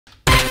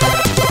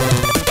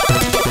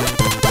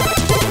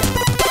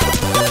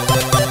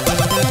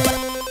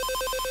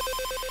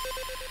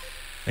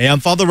Hey, I'm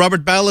Father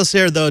Robert Ballas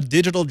here, the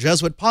digital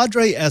Jesuit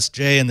Padre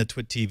SJ in the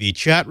Twit TV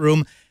chat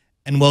room,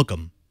 and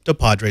welcome to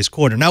Padre's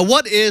Corner. Now,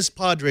 what is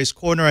Padre's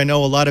Corner? I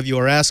know a lot of you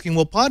are asking.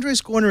 Well,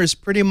 Padre's Corner is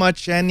pretty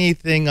much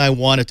anything I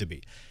want it to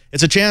be.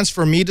 It's a chance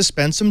for me to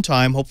spend some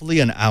time, hopefully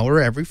an hour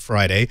every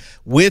Friday,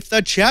 with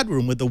a chat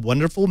room with the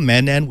wonderful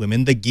men and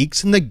women, the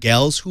geeks and the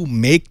gals who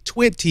make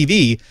Twit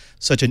TV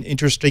such an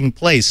interesting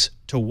place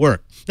to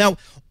work. Now,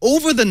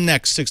 over the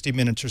next 60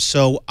 minutes or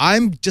so,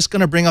 I'm just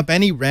going to bring up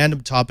any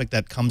random topic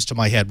that comes to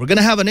my head. We're going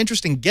to have an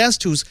interesting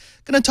guest who's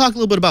going to talk a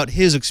little bit about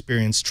his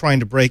experience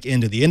trying to break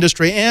into the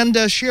industry and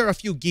share a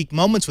few geek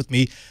moments with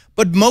me.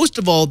 But most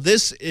of all,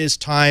 this is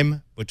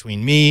time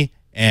between me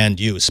and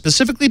you,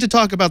 specifically to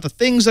talk about the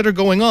things that are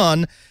going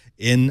on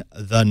in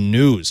the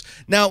news.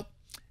 Now,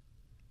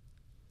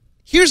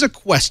 here's a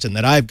question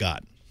that I've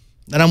got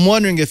that I'm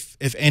wondering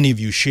if any of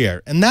you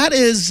share, and that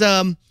is,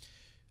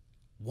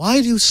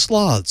 why do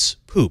sloths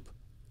poop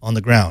on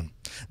the ground?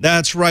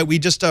 That's right. We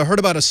just heard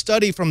about a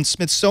study from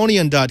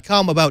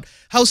Smithsonian.com about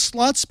how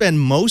sloths spend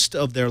most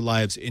of their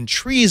lives in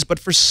trees, but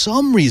for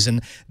some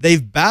reason,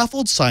 they've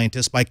baffled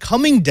scientists by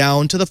coming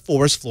down to the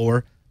forest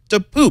floor to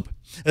poop.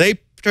 They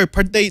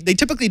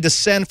typically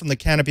descend from the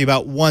canopy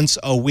about once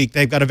a week.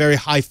 They've got a very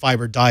high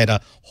fiber diet,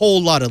 a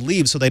whole lot of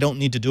leaves, so they don't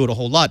need to do it a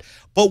whole lot.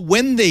 But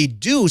when they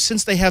do,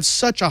 since they have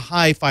such a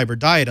high fiber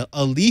diet,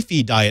 a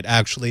leafy diet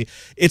actually,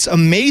 it's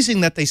amazing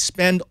that they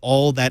spend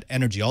all that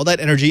energy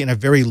in a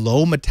very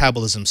low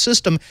metabolism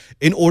system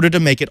in order to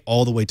make it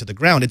all the way to the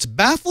ground. It's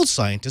baffled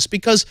scientists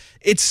because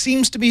it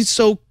seems to be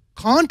so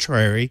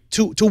contrary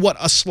to what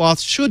a sloth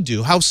should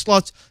do, how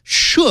sloths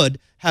should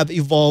have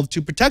evolved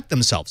to protect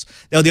themselves.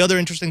 Now, the other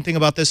interesting thing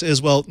about this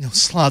is, well,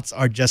 sloths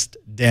are just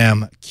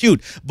damn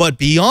cute. But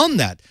beyond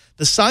that,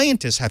 the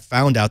scientists have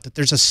found out that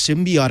there's a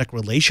symbiotic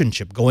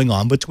relationship going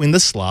on between the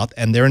sloth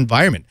and their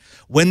environment.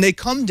 When they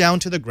come down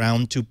to the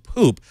ground to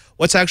poop,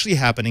 what's actually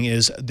happening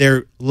is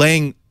they're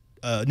laying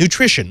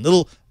nutrition,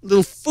 little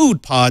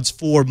food pods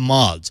for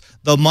moths.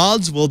 The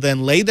moths will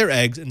then lay their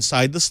eggs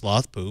inside the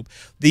sloth poop.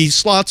 The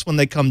sloths, when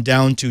they come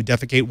down to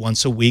defecate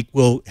once a week,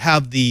 will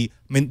have the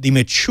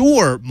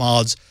mature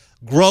moths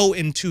grow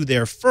into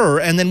their fur,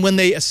 and then when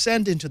they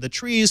ascend into the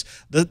trees,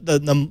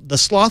 the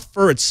sloth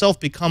fur itself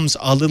becomes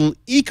a little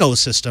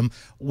ecosystem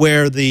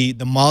where the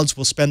moths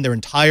will spend their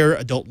entire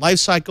adult life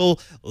cycle.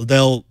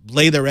 They'll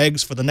lay their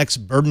eggs for the next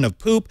burden of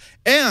poop,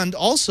 and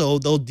also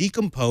they'll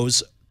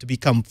decompose to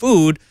become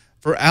food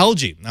for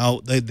algae. Now,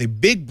 the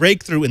big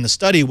breakthrough in the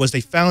study was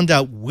they found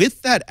out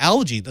with that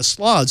algae, the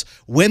sloths,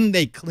 when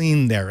they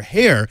clean their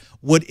hair,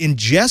 would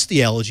ingest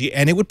the algae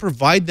and it would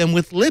provide them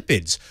with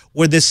lipids,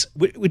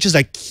 which is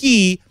a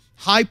key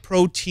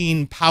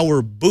high-protein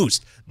power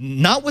boost.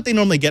 Not what they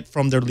normally get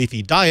from their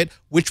leafy diet,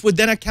 which would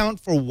then account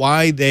for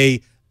why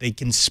they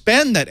can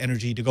spend that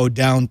energy to go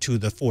down to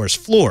the forest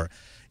floor.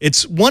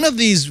 It's one of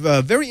these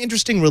very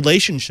interesting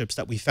relationships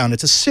that we found.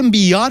 It's a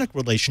symbiotic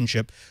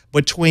relationship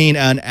between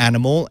an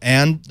animal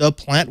and the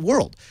plant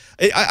world.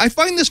 I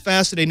find this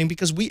fascinating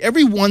because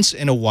every once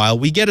in a while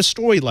we get a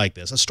story like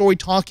this, a story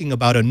talking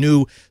about a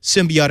new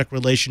symbiotic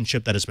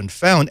relationship that has been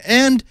found,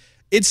 and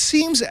it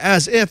seems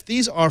as if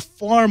these are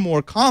far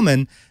more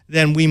common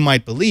than we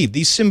might believe.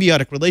 These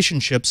symbiotic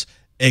relationships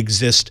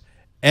exist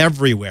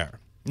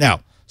everywhere.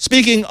 Now,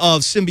 speaking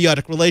of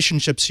symbiotic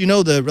relationships, you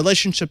know, the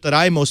relationship that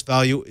I most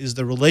value is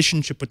the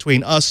relationship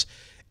between us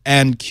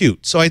and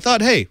cute. So I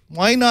thought, hey,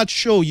 why not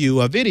show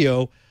you a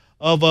video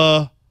of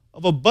a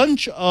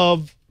bunch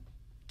of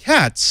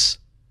cats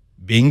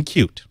being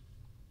cute.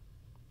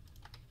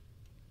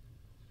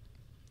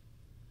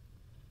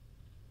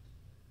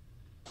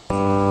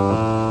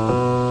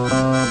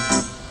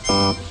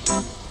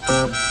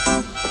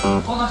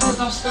 Ona chce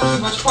tam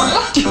wskakiwać,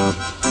 chodź!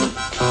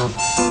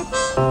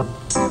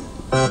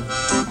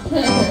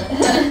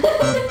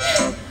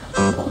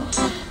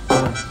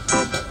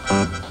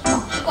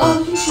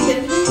 O,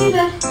 widzę.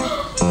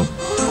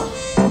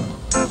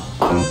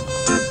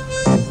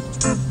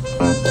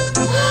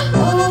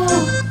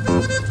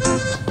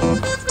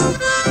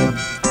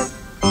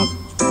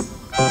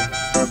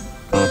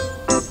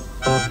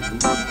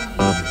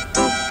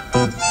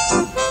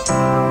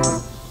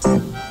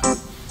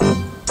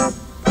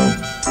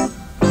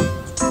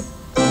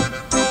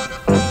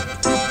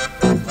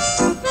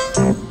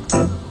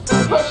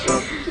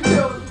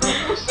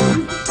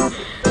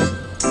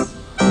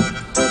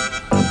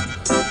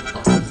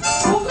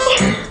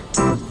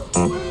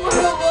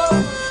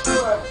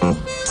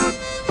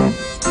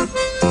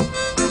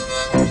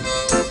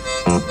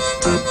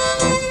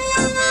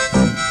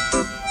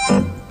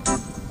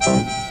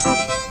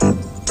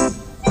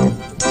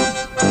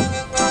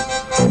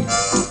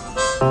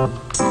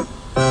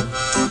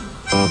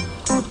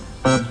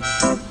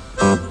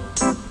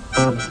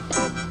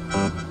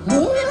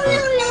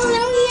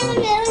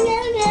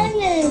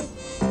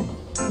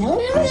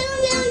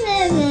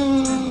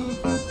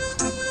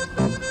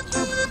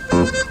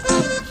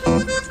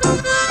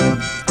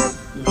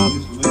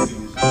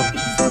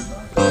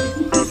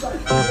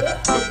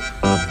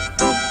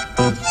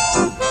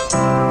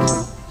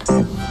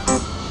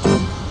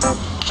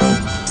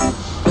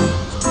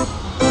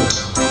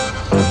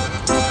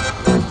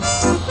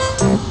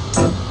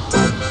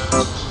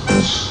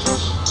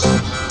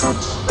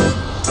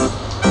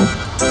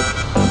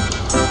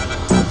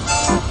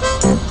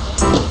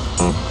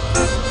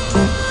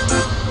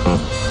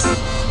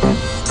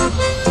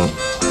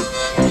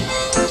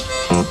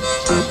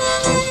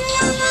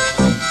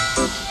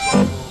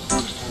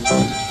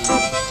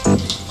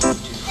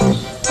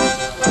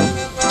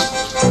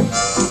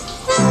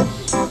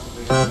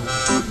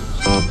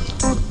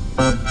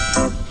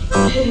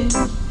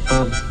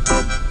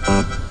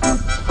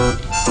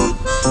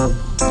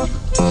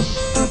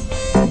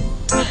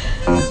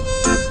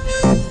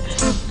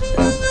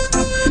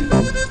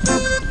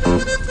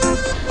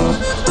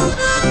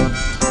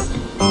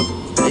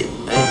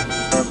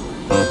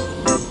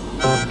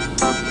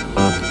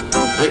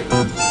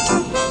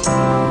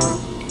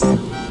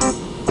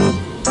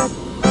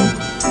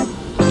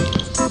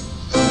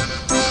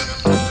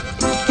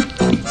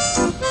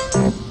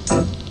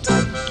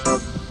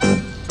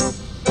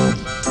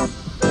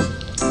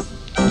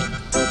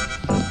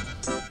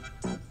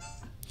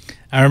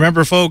 I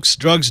remember, folks,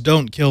 drugs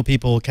don't kill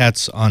people.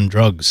 Cats on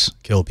drugs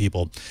kill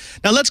people.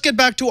 Now, let's get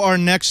back to our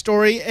next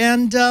story,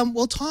 and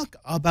we'll talk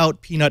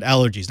about peanut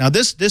allergies. Now,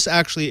 this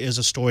actually is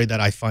a story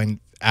that I find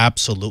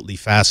absolutely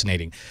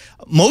fascinating.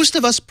 Most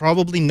of us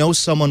probably know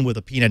someone with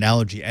a peanut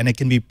allergy, and it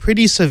can be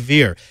pretty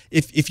severe.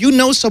 If you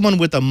know someone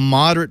with a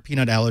moderate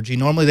peanut allergy,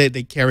 normally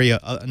they carry an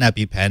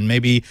EpiPen.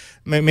 Maybe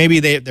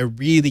they're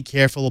really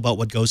careful about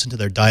what goes into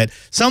their diet.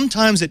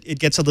 Sometimes it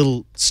gets a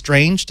little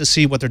strange to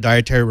see what their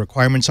dietary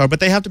requirements are,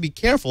 but they have to be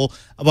careful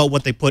about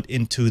what they put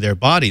into their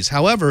bodies.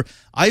 However,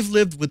 I've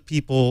lived with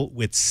people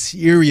with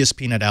serious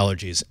peanut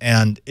allergies,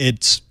 and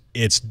it's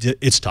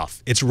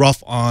tough. It's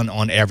rough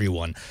on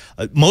everyone,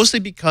 mostly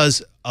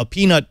because a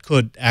peanut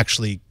could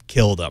actually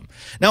kill them.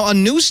 Now, a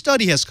new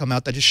study has come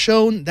out that has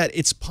shown that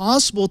it's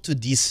possible to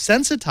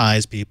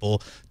desensitize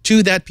people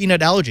to that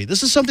peanut allergy.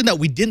 This is something that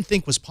we didn't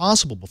think was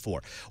possible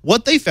before.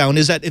 What they found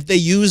is that if they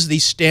use the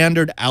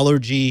standard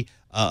allergy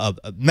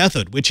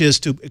method, which is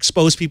to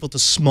expose people to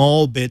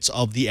small bits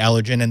of the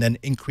allergen and then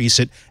increase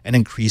it and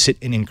increase it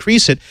and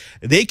increase it,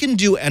 they can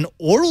do an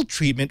oral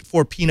treatment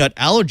for peanut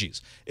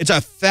allergies. It's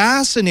a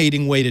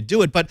fascinating way to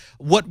do it, but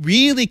what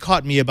really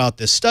caught me about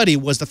this study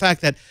was the fact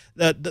that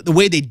the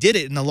way they did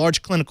it in a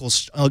large clinical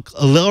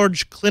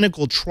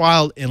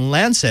trial in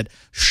Lancet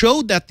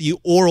showed that the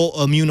oral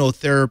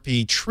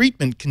immunotherapy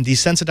treatment can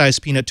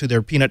desensitize peanut to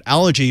their peanut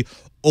allergy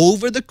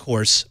over the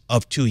course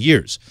of 2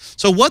 years.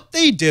 So what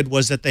they did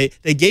was that they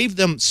gave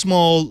them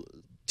small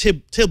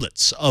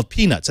tablets of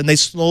peanuts, and they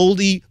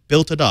slowly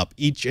built it up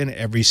each and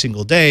every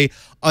single day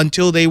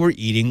until they were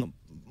eating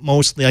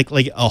mostly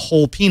like a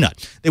whole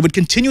peanut. They would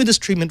continue this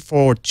treatment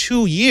for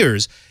 2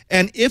 years,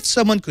 and if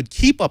someone could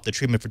keep up the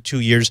treatment for 2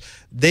 years,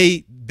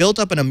 they built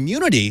up an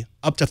immunity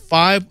up to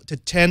 5 to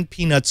 10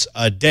 peanuts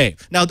a day.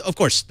 Now, of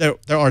course, there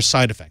are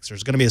side effects.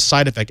 There's going to be a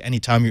side effect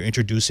anytime you're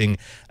introducing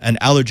an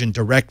allergen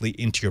directly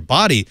into your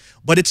body,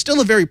 but it's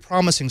still a very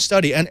promising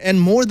study, and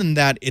more than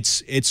that,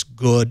 it's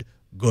good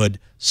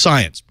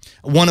science.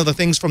 One of the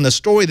things from the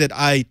story that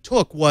I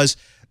took was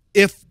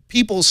if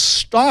people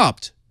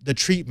stopped the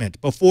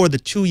treatment before the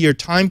 2-year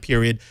time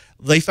period,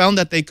 they found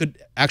that they could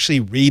actually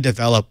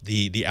redevelop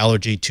the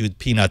allergy to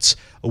peanuts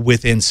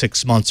within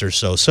 6 months or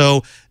so.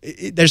 So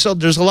there's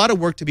a lot of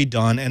work to be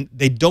done, and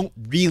they don't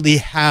really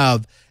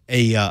have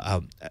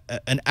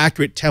an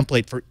accurate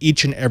template for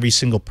each and every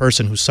single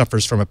person who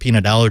suffers from a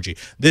peanut allergy.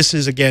 This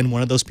is, again,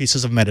 one of those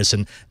pieces of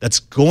medicine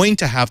that's going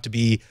to have to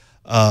be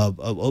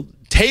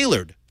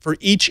tailored for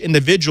each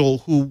individual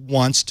who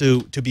wants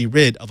to be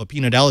rid of a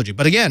peanut allergy.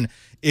 But again,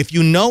 if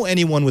you know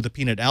anyone with a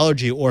peanut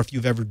allergy, or if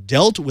you've ever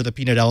dealt with a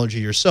peanut allergy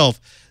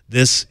yourself,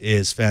 this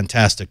is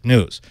fantastic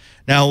news.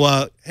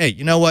 Now, hey,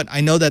 you know what?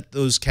 I know that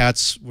those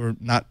cats were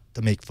not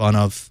to make fun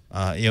of.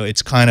 You know, it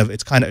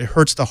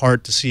hurts the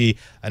heart to see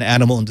an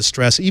animal in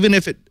distress, even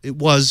if it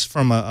was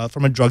from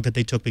a drug that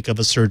they took because of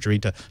a surgery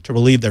to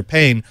relieve their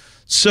pain.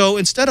 So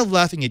instead of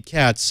laughing at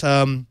cats,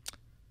 why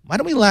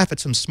don't we laugh at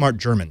some smart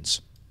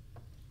Germans?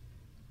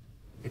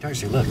 Hey,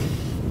 Darcy, look.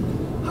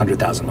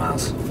 100,000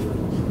 miles.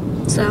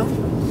 So?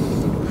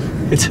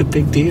 It's a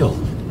big deal.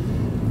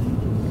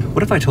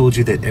 What if I told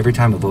you that every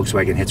time a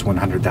Volkswagen hits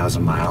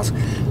 100,000 miles,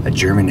 a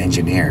German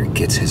engineer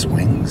gets his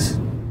wings?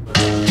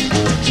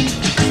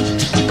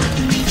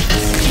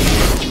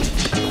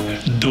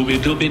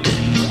 Dooby-dooby-doo.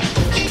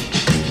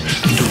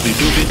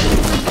 Dooby-dooby-doo.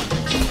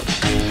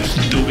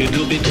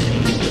 Dooby-dooby-doo.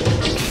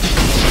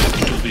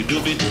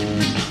 Dooby-dooby-doo.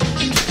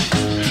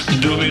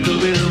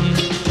 Dooby-dooby-doo.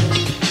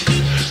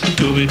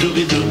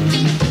 Dooby-dooby-doo.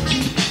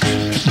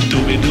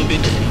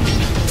 Dooby-dooby-doo.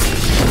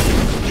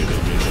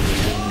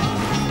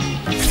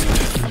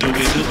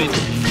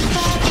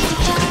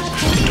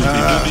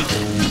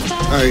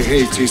 I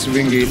hate these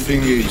wingy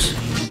thingies.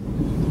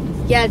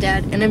 Yeah,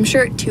 Dad, and I'm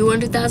sure at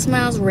 200,000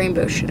 miles,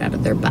 rainbows shoot out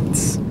of their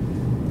butts.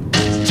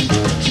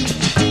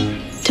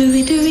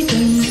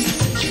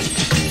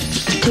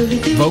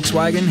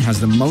 Volkswagen has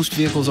the most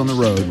vehicles on the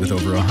road with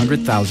over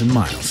 100,000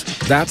 miles.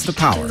 That's the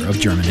power of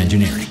German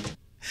engineering.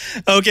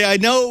 Okay, I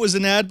know it was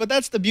an ad, but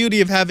that's the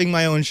beauty of having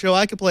my own show.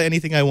 I can play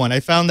anything I want. I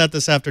found that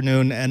this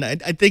afternoon, and I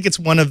think it's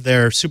one of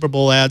their Super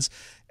Bowl ads.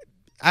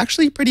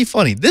 Actually pretty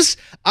funny.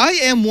 I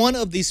am one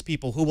of these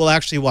people who will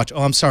actually watch.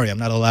 Oh, I'm sorry, I'm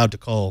not allowed to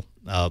call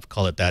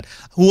it that.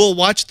 Who will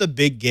watch the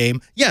big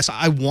game. Yes,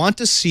 I want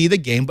to see the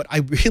game, but I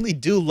really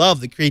do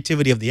love the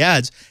creativity of the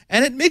ads,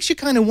 and it makes you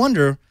kind of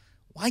wonder,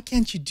 why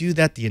can't you do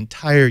that the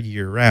entire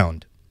year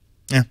round?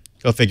 Yeah,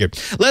 go figure.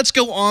 Let's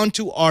go on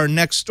to our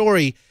next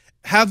story.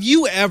 Have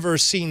you ever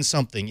seen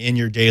something in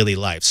your daily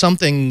life,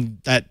 something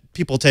that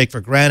people take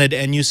for granted,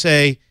 and you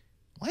say,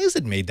 why is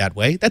it made that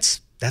way?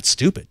 That's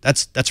stupid.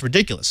 That's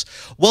ridiculous.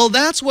 Well,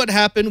 that's what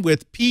happened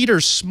with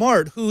Peter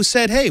Smart, who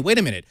said, hey, wait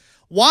a minute.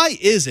 Why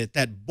is it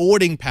that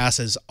boarding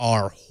passes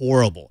are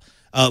horrible?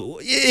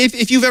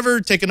 If you've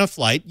ever taken a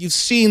flight, you've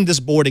seen this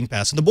boarding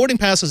pass. And the boarding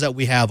passes that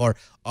we have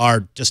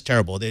are just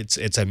terrible. It's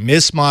a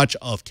mismatch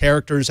of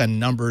characters and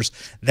numbers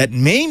that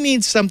may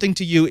mean something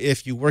to you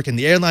if you work in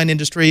the airline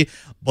industry,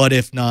 but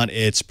if not,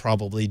 it's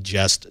probably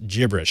just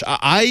gibberish.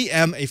 I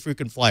am a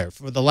frequent flyer.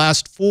 For the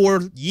last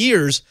 4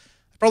 years,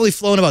 I've probably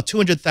flown about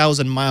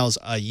 200,000 miles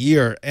a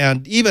year.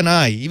 And even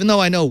though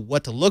I know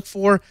what to look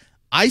for,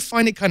 I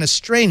find it kind of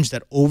strange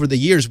that over the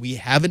years we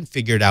haven't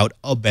figured out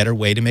a better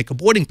way to make a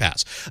boarding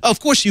pass. Of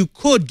course, you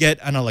could get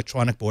an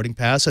electronic boarding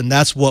pass, and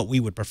that's what we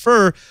would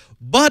prefer.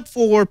 But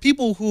for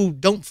people who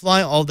don't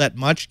fly all that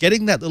much,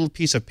 getting that little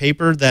piece of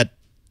paper that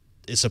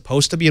is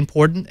supposed to be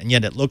important, and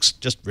yet it looks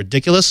just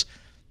ridiculous,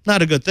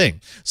 not a good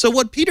thing. So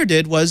what Peter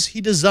did was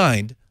he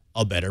designed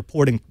a better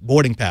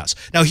boarding pass.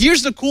 Now,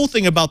 here's the cool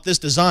thing about this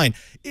design.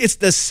 It's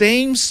the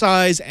same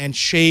size and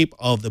shape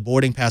of the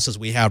boarding passes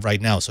we have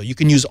right now. So you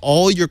can use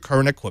all your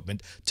current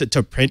equipment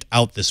to print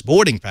out this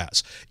boarding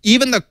pass.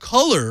 Even the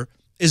color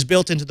is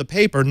built into the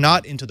paper,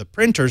 not into the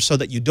printer, so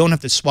that you don't have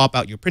to swap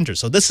out your printer.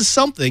 So this is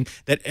something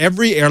that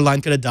every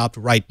airline could adopt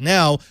right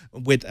now.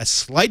 With a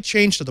slight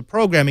change to the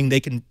programming, they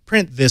can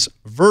print this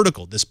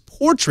vertical, this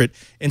portrait,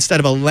 instead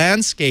of a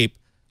landscape.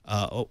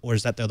 Or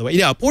is that the other way?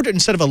 Yeah, a portrait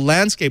instead of a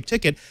landscape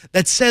ticket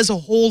that says a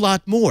whole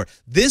lot more.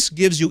 This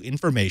gives you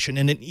information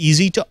in an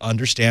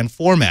easy-to-understand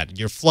format.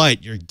 Your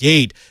flight, your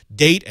gate,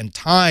 date and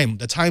time,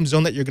 the time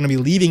zone that you're going to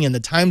be leaving in, the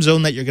time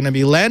zone that you're going to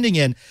be landing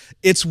in.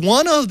 It's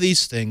one of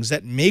these things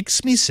that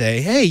makes me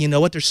say, hey, you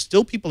know what? There's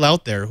still people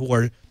out there who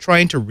are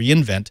trying to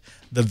reinvent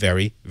the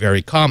very,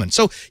 very common.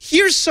 So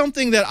here's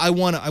something that I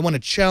want to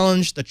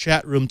challenge the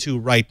chat room to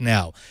right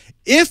now.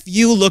 If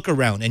you look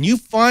around and you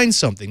find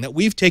something that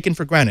we've taken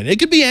for granted, it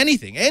could be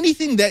anything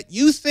that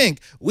you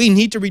think we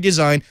need to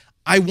redesign,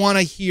 I want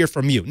to hear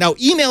from you. Now,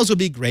 emails would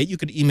be great. You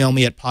could email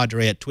me at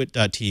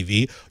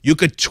padre@twit.tv. You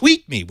could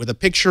tweet me with a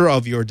picture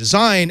of your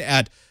design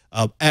at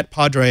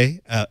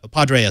Padre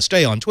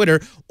SJ on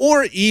Twitter,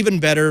 or even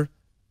better,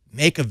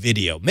 make a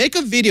video. Make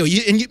a video.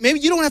 Maybe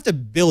you don't have to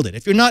build it.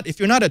 If you're not a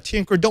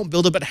tinkerer, don't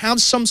build it, but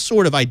have some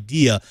sort of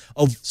idea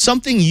of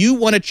something you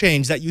want to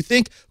change that you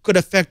think could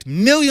affect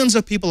millions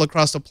of people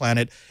across the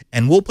planet,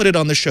 and we'll put it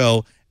on the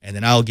show, and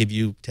then I'll give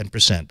you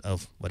 10%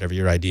 of whatever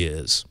your idea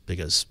is,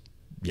 because,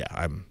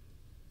 yeah,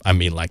 I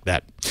mean like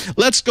that.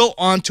 Let's go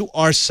on to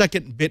our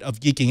second bit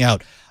of geeking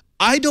out.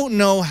 I don't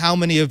know how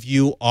many of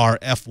you are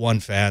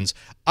F1 fans.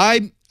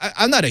 I'm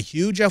not a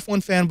huge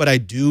F1 fan, but I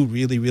do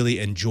really, really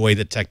enjoy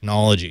the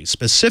technology,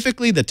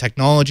 specifically the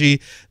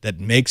technology that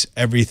makes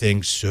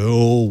everything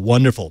so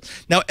wonderful.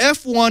 Now,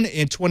 F1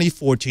 in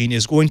 2014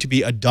 is going to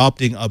be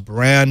adopting a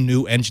brand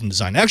new engine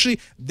design. Actually,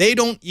 they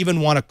don't even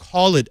want to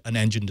call it an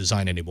engine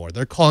design anymore.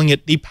 They're calling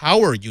it the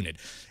power unit.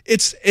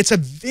 It's a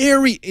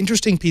very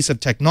interesting piece of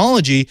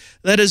technology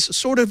that is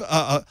sort of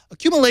a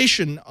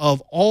accumulation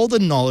of all the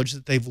knowledge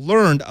that they've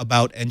learned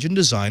about engine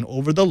design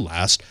over the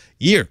last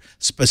year.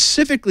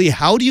 Specifically,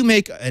 how do you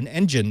make an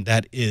engine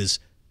that is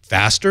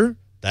faster,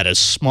 that is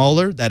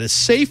smaller, that is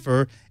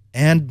safer,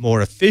 and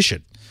more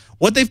efficient?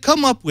 What they've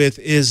come up with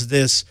is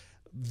this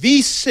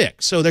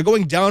V6. So they're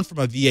going down from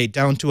a V8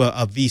 down to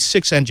a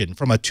V6 engine,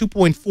 from a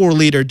 2.4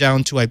 liter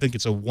down to, I think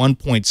it's a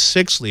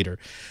 1.6 liter,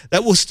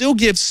 that will still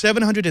give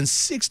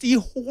 760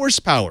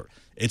 horsepower.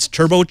 It's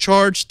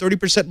turbocharged,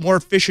 30% more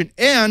efficient,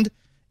 and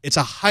it's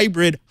a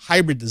hybrid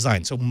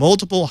design. So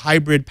multiple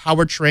hybrid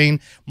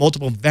powertrain,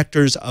 multiple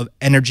vectors of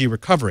energy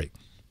recovery.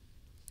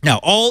 Now,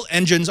 all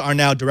engines are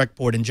now direct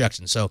port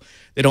injection, so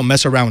they don't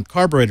mess around with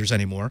carburetors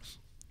anymore.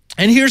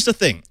 And here's the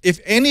thing.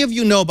 If any of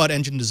you know about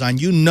engine design,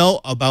 you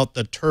know about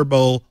the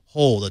turbo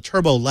hole, the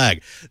turbo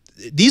lag.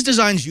 These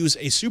designs use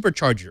a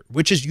supercharger,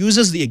 which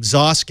uses the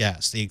exhaust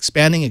gas, the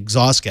expanding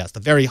exhaust gas,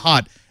 the very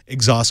hot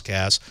exhaust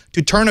gas,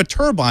 to turn a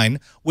turbine,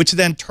 which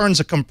then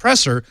turns a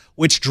compressor,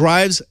 which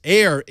drives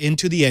air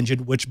into the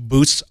engine, which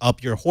boosts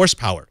up your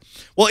horsepower.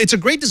 Well, it's a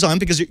great design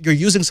because you're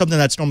using something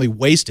that's normally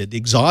wasted, the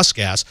exhaust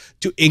gas,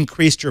 to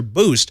increase your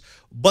boost.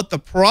 But the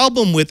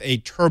problem with a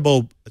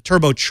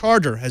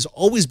turbocharger has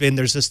always been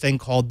there's this thing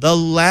called the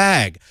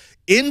lag.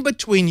 In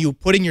between you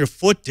putting your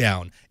foot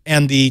down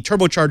and the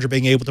turbocharger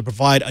being able to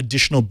provide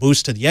additional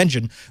boost to the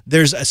engine,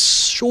 there's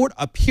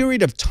a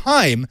period of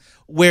time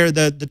where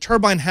the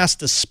turbine has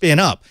to spin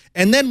up.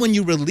 And then when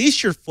you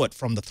release your foot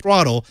from the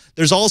throttle,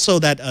 there's also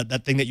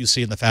that thing that you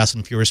see in the Fast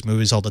and Furious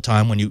movies all the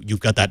time when you've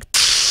got that.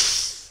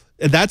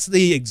 That's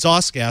the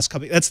exhaust gas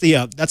coming. That's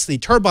the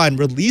turbine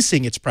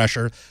releasing its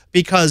pressure,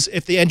 because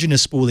if the engine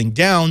is spooling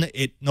down,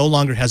 it no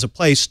longer has a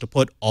place to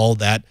put all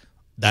that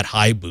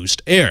high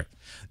boost air.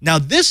 Now,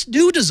 this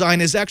new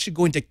design is actually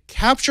going to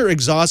capture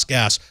exhaust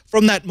gas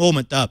from that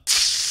moment,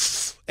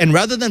 and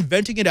rather than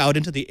venting it out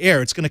into the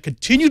air, it's going to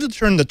continue to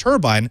turn the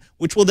turbine,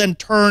 which will then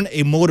turn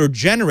a motor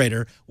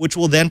generator, which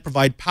will then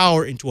provide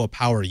power into a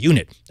power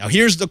unit. Now,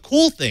 here's the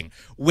cool thing.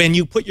 When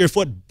you put your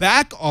foot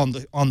back on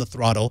the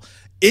throttle,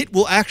 it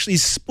will actually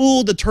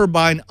spool the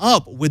turbine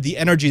up with the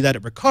energy that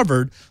it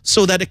recovered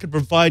so that it could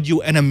provide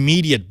you an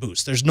immediate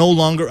boost. There's no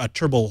longer a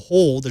turbo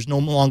hole. There's no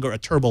longer a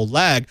turbo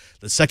lag.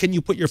 The second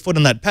you put your foot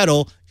on that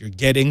pedal, you're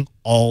getting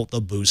all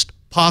the boost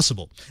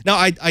possible. Now,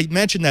 I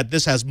mentioned that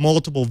this has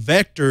multiple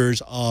vectors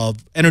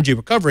of energy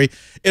recovery.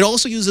 It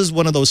also uses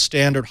one of those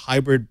standard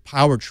hybrid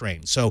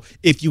powertrains. So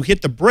if you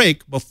hit the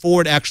brake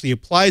before it actually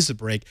applies the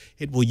brake,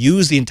 it will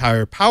use the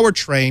entire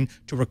powertrain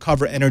to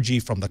recover energy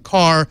from the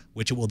car,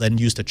 which it will then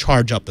use to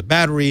charge up the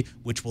battery,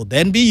 which will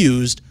then be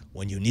used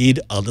when you need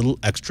a little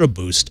extra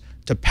boost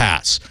to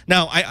pass.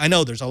 Now, I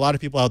know there's a lot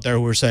of people out there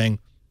who are saying,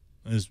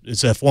 it's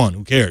F1,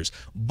 who cares?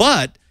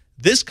 But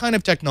this kind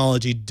of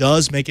technology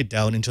does make it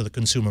down into the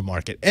consumer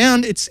market.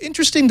 And it's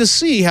interesting to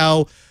see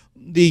how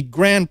the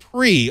Grand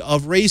Prix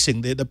of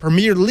racing, the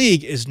Premier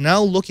League, is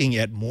now looking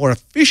at more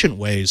efficient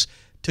ways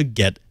to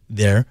get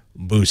their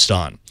boost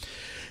on.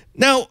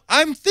 Now,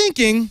 I'm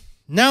thinking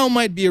now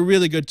might be a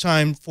really good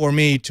time for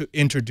me to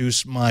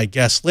introduce my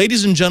guest.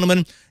 Ladies and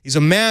gentlemen, he's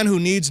a man who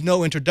needs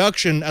no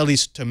introduction, at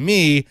least to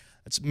me.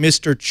 It's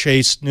Mr.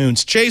 Chase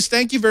Nunes. Chase,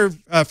 thank you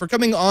for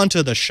coming on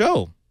to the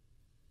show.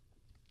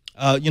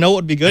 You know what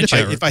would be good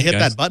if I hit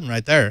that button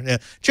right there. Yeah.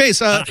 Chase,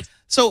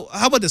 so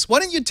how about this? Why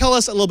don't you tell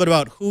us a little bit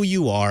about who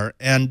you are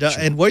and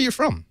where you're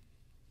from?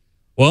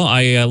 Well,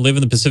 I live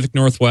in the Pacific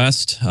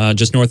Northwest,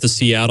 just north of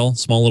Seattle,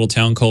 small little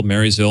town called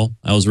Marysville.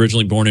 I was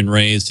originally born and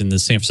raised in the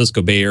San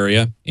Francisco Bay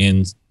Area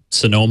in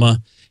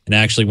Sonoma, and I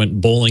actually went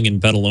bowling in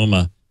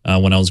Petaluma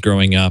when I was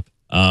growing up.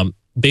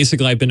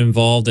 Basically, I've been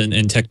involved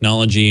in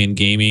technology and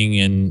gaming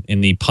and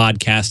in the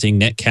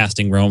podcasting,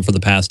 netcasting realm for the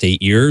past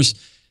 8 years.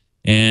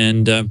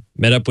 And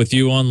met up with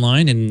you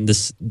online, and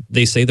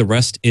they say the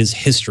rest is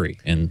history.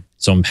 And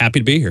so I'm happy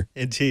to be here.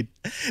 Indeed.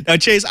 Now,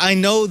 Chase, I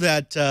know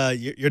that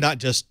you're not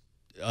just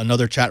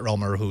another chat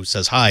realmer who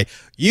says hi.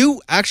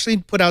 You actually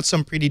put out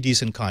some pretty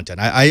decent content.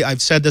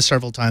 I've said this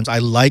several times. I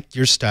like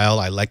your style.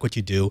 I like what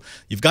you do.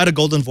 You've got a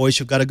golden voice.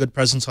 You've got a good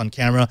presence on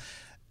camera.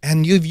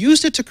 And you've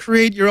used it to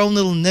create your own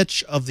little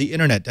niche of the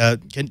internet.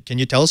 Can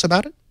you tell us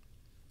about it?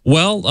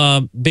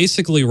 Well,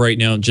 basically right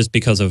now, just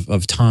because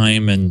of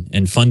time and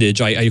fundage,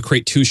 I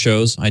create 2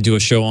 shows. I do a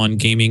show on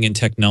gaming and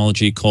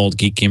technology called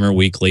Geek Gamer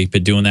Weekly.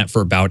 Been doing that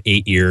for about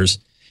 8 years,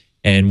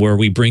 and where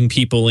we bring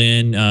people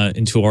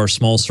into our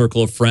small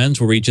circle of friends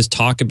where we just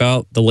talk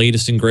about the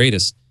latest and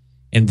greatest.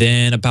 And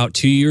then about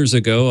 2 years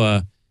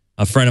ago,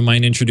 a friend of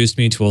mine introduced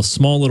me to a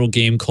small little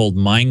game called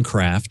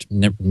Minecraft.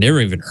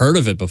 Never even heard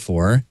of it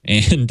before,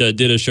 and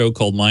did a show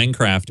called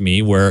Minecraft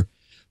Me, where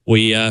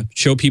we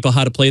show people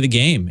how to play the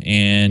game,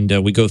 and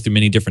we go through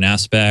many different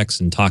aspects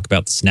and talk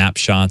about the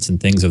snapshots and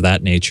things of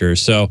that nature.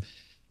 So,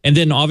 and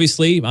then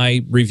obviously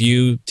I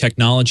review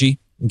technology,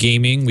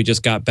 gaming. We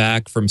just got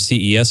back from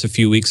CES a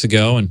few weeks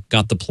ago and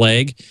got the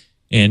plague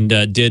and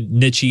did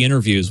niche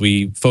interviews.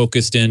 We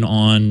focused in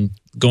on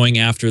going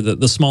after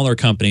the smaller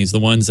companies, the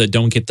ones that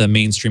don't get the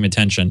mainstream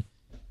attention,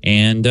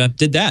 and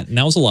did that. And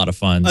that was a lot of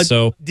fun.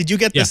 So did you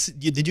get this?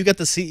 Did you get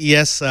the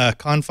CES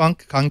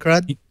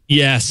Concrud?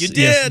 Yes. You did?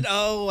 Yes.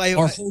 Oh,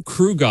 our whole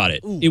crew got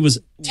it. Ooh. It was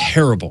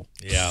terrible.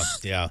 Yeah,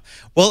 yeah.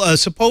 Well,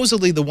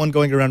 supposedly the one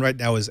going around right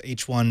now is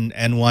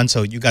H1N1,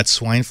 so you got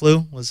swine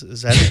flu?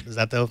 Is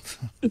that the...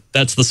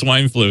 That's the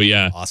swine flu,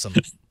 yeah. Awesome.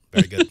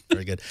 Very good,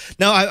 very good.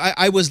 Now,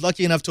 I was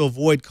lucky enough to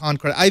avoid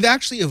Concrete. I've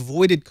actually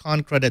avoided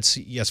Concrete at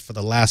CES for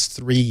the last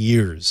 3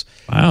 years.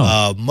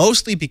 Wow.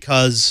 Mostly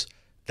because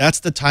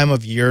that's the time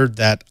of year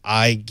that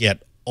I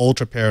get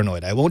ultra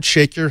paranoid. I won't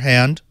shake your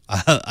hand.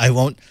 I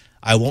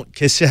won't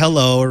kiss you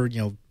hello or,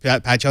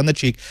 pat you on the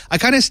cheek. I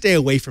kind of stay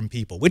away from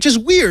people, which is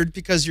weird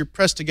because you're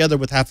pressed together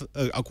with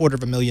a quarter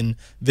of a million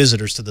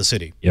visitors to the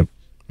city. Yep.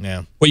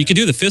 Yeah. Well, you could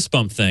do the fist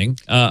bump thing.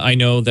 I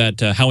know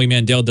that Howie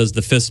Mandel does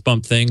the fist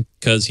bump thing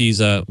because he's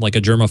like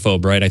a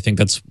germaphobe, right? I think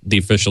that's the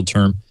official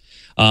term.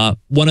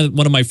 One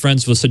of my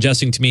friends was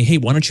suggesting to me, hey,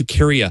 why don't you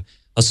carry a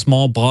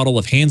small bottle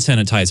of hand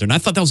sanitizer? And I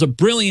thought that was a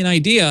brilliant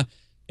idea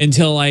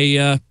until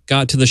I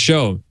got to the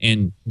show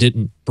and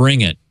didn't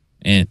bring it.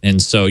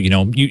 And so,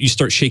 you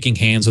start shaking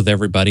hands with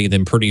everybody.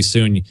 Then pretty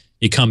soon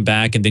you come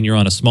back and then you're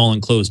on a small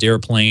enclosed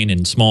airplane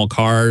and small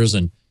cars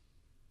and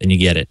then you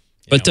get it.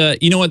 Yeah.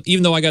 But you know what?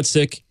 Even though I got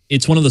sick,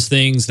 it's one of those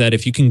things that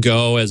if you can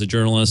go as a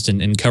journalist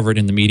and cover it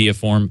in the media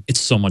form, it's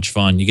so much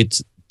fun. You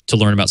get to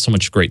learn about so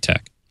much great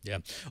tech. Yeah.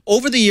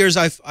 Over the years,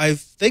 I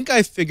think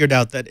I figured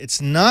out that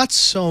it's not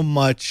so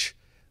much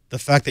the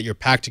fact that you're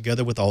packed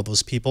together with all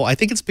those people. I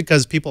think it's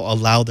because people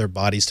allow their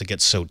bodies to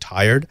get so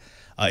tired.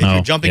 If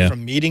you're jumping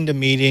from meeting to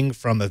meeting,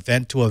 from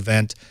event to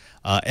event,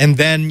 and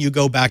then you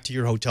go back to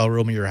your hotel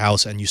room or your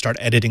house and you start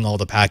editing all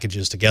the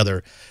packages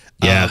together.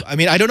 Yeah. I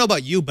mean, I don't know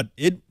about you, but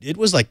it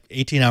was like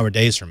 18-hour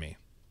days for me.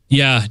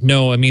 Yeah.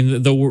 No, I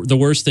mean, the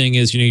worst thing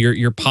is,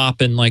 you're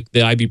popping like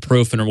the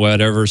ibuprofen or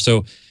whatever,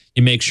 so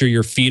you make sure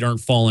your feet aren't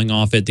falling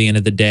off at the end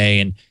of the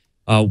day.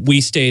 And we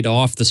stayed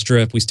off the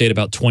strip. We stayed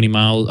about 20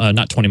 miles,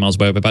 not 20 miles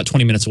away, but about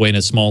 20 minutes away in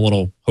a small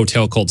little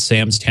hotel called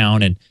Sam's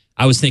Town. And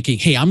I was thinking,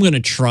 hey, I'm going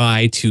to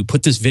try to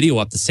put this video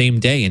up the same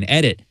day and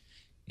edit.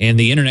 and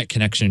the internet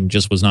connection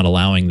just was not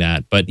allowing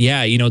that. But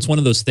yeah, you know, it's one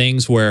of those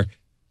things where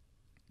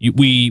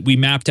we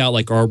mapped out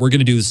like, we're going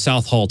to do the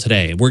South Hall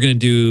today, we're going to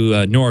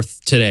do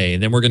North today,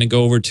 and then we're going to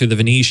go over to the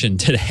Venetian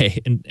today,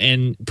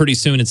 and pretty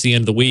soon it's the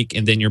end of the week,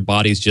 and then your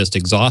body's just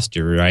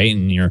exhausted, right?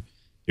 And you're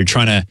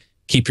trying to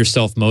keep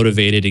yourself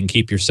motivated and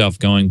keep yourself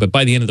going, but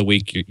by the end of the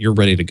week, you're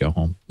ready to go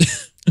home.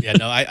 Yeah,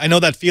 no, I know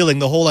that feeling.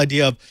 The whole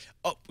idea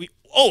of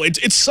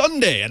it's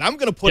Sunday, and I'm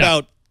going to put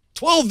out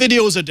 12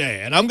 videos a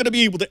day, and I'm going to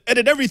be able to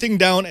edit everything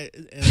down.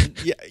 And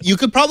yeah, you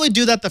could probably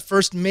do that the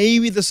first,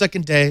 maybe the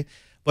second day,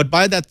 but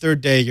by that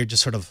third day, you're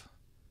just sort of,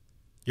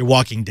 you're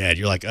walking dead.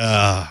 You're like,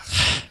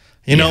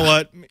 you know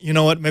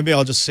what? Maybe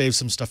I'll just save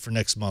some stuff for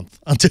next month.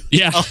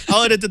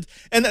 I'll edit it.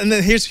 And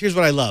then here's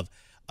what I love.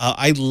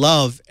 I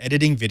love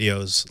editing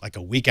videos like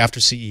a week after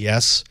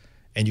CES,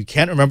 and you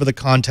can't remember the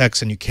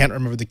context and you can't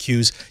remember the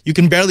cues. You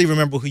can barely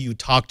remember who you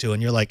talked to,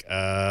 and you're like,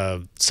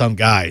 some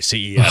guy,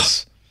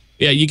 CES.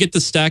 Yeah, you get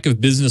the stack of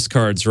business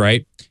cards,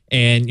 right?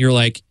 And you're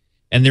like,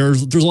 and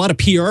there's a lot of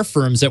PR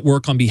firms that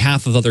work on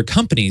behalf of other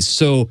companies.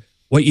 So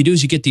what you do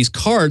is you get these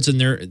cards, and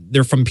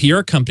they're from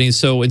PR companies.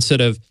 So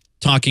instead of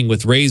talking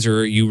with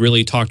Razer, you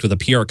really talked with a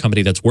PR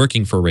company that's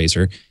working for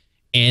Razer.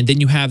 And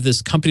then you have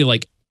this company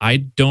like, I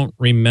don't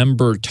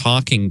remember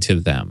talking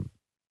to them.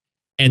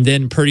 And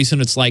then pretty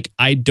soon it's like,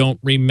 I don't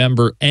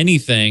remember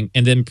anything.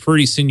 And then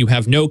pretty soon you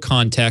have no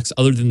context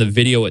other than the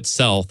video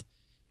itself.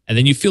 And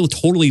then you feel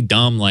totally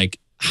dumb, like,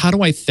 how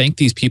do I thank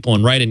these people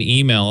and write an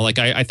email? Like,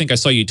 I think I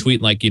saw you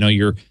tweet, like, you know,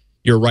 you're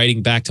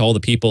writing back to all the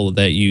people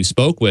that you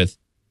spoke with.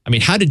 I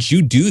mean, how did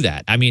you do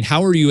that? I mean,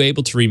 how are you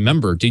able to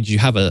remember? Did you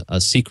have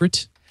a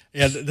secret?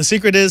 Yeah, the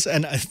secret is,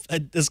 and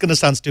this is going to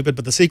sound stupid,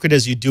 but the secret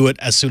is you do it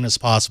as soon as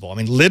possible. I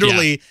mean,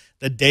 literally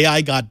the day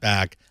I got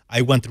back,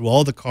 I went through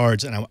all the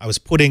cards, and I was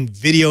putting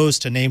videos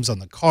to names on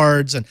the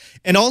cards.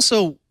 And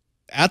also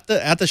at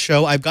the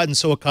show, I've gotten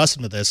so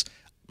accustomed to this,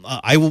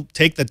 I will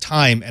take the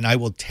time and I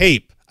will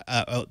tape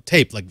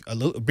like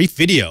a brief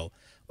video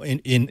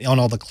on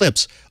all the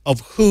clips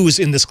of who's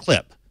in this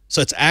clip.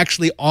 So it's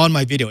actually on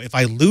my video. If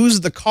I lose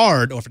the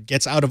card, or if it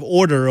gets out of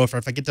order, or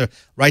if I get to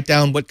write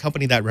down what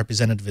company that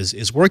representative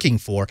is working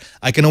for,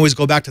 I can always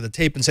go back to the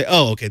tape and say,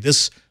 oh, okay,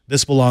 this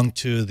belonged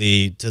to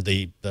the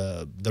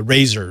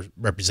Razer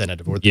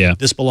representative, or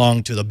this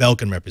belonged to the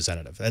Belkin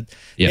representative.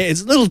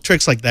 It's little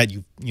tricks like that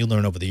you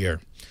learn over the year.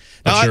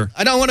 Now,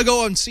 I don't want to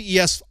go on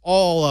CES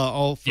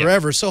all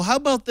forever. So how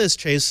about this,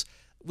 Chase?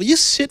 Will you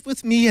sit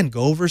with me and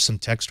go over some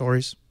tech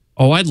stories?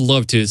 Oh, I'd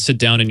love to sit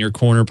down in your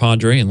corner,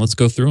 Padre, and let's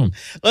go through them.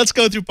 Let's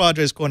go through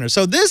Padre's Corner.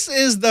 So this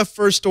is the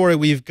first story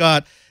we've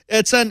got.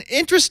 It's an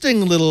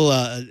interesting little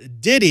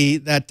ditty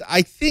that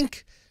I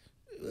think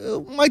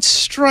might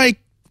strike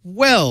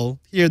well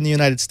here in the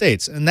United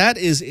States, and that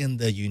is in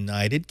the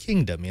United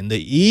Kingdom. In the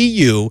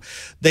EU,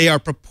 they are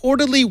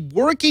purportedly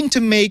working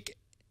to make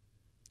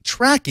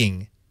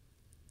tracking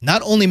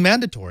not only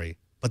mandatory,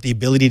 but the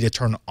ability to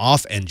turn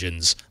off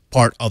engines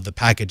part of the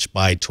package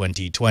by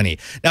 2020.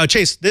 Now,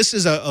 Chase, this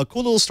is a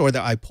cool little story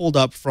that I pulled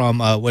up from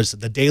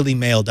the Daily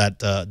Mail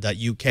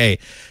 .uk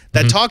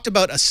that talked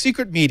about a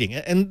secret meeting,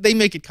 and they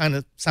make it kind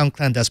of sound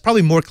clandestine,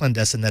 probably more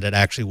clandestine than it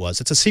actually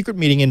was. It's a secret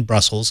meeting in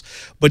Brussels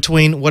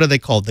between, what are they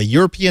called, the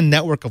European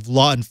Network of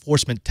Law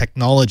Enforcement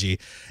Technology,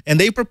 and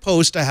they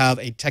proposed to have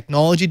a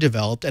technology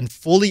developed and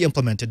fully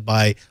implemented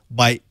by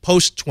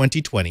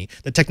post-2020.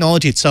 The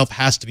technology itself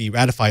has to be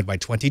ratified by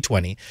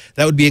 2020.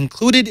 That would be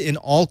included in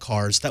all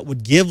cars that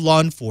would give law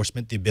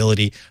enforcement the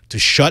ability to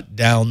shut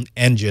down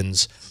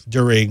engines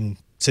during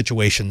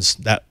situations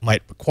that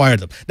might require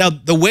them. Now,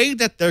 the way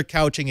that they're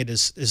couching it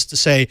is to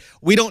say,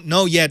 we don't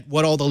know yet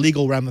what all the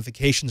legal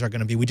ramifications are going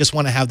to be. We just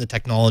want to have the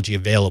technology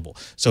available.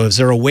 So is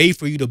there a way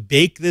for you to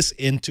bake this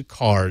into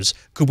cars?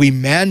 Could we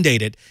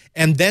mandate it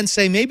and then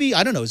say, maybe,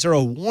 I don't know, is there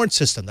a warrant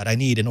system that I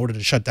need in order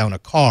to shut down a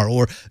car?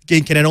 Or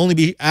can it only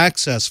be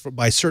accessed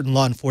by certain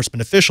law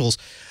enforcement officials?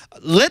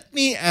 Let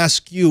me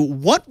ask you,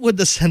 what would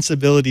the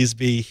sensibilities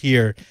be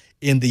here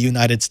in the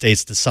United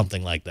States to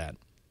something like that?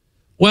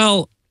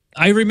 Well,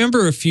 I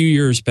remember a few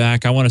years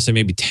back, I want to say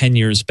maybe 10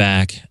 years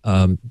back,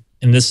 and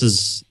this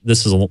is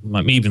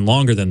even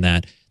longer than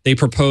that, they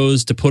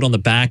proposed to put on the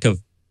back of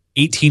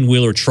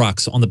 18-wheeler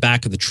trucks, on the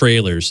back of the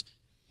trailers,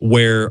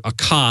 where a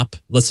cop,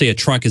 let's say a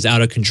truck is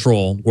out of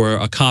control, where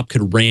a cop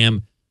could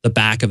ram the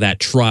back of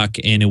that truck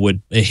and it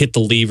would hit the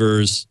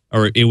levers,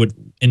 or it would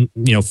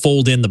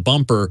fold in the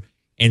bumper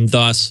and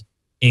thus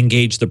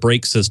engage the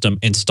brake system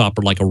and stop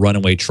it like a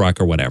runaway truck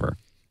or whatever.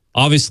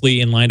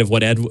 Obviously, in light of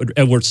what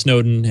Edward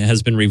Snowden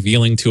has been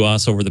revealing to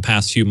us over the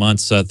past few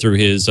months through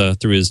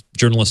his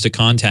journalistic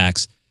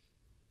contacts,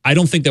 I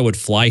don't think that would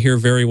fly here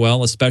very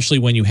well, especially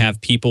when you have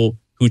people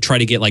who try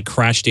to get like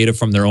crash data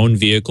from their own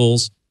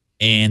vehicles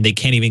and they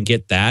can't even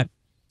get that.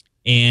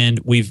 And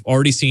we've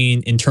already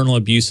seen internal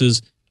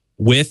abuses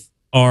with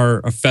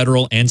our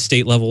federal and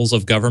state levels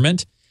of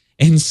government.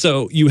 And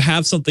so you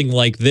have something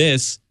like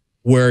this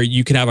where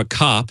you could have a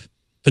cop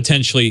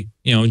potentially,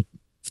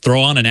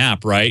 throw on an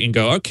app, right, and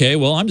go, okay,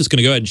 well, I'm just going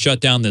to go ahead and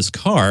shut down this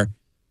car.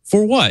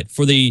 For what?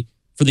 For the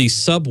for the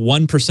sub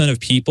 1% of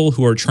people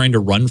who are trying to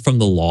run from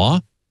the law,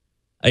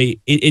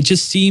 it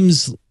just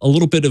seems a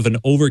little bit of an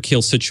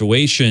overkill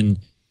situation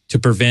to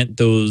prevent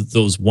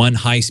those one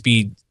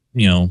high-speed,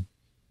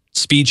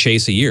 speed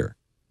chase a year.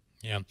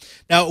 Yeah.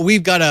 Now,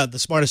 we've got the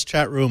smartest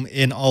chat room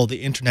in all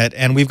the internet,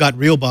 and we've got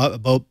Real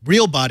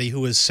Body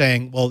who is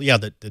saying, well, yeah,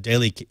 the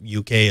Daily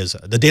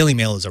the Daily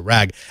Mail is a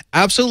rag.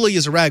 Absolutely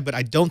is a rag, but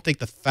I don't think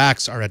the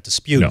facts are at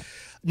dispute. No.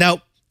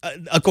 Now,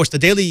 of course, the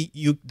Daily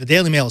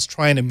Mail is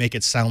trying to make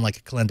it sound like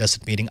a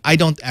clandestine meeting. I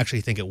don't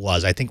actually think it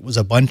was. I think it was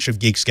a bunch of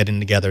geeks getting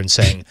together and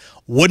saying,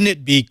 wouldn't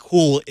it be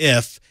cool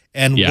if,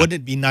 and wouldn't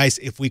it be nice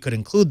if we could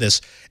include this?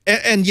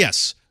 And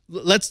yes,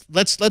 let's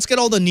get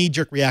all the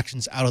knee-jerk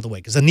reactions out of the way,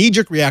 because the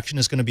knee-jerk reaction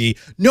is going to be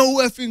no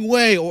effing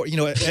way, or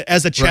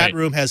as the chat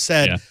room has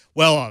said,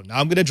 well, now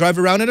I'm going to drive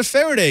around in a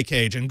Faraday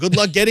cage, and good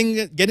luck getting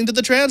to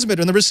the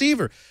transmitter and the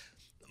receiver.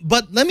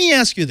 But let me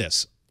ask you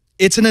this.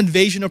 It's an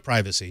invasion of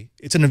privacy.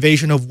 It's an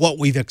invasion of what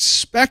we've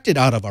expected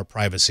out of our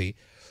privacy.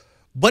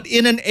 But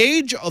in an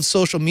age of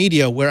social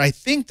media where I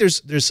think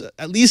there's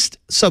at least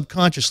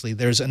subconsciously,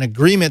 there's an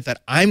agreement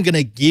that I'm going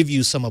to give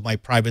you some of my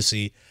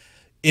privacy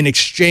in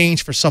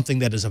exchange for something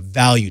that is of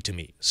value to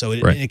me. So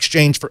in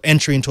exchange for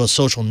entry into a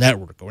social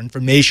network or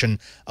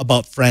information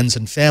about friends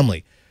and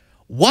family.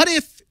 What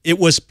if it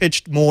was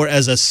pitched more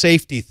as a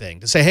safety thing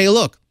to say, hey,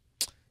 look,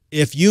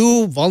 if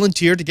you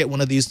volunteer to get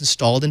one of these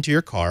installed into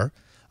your car,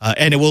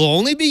 and it will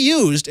only be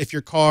used if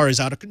your car is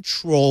out of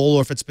control,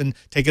 or if it's been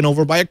taken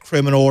over by a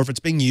criminal, or if it's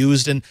being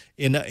used in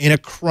a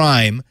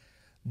crime,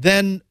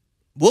 then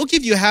we'll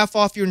give you half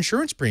off your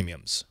insurance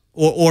premiums.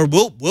 Or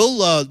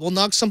we'll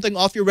knock something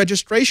off your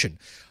registration.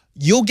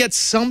 You'll get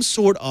some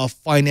sort of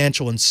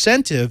financial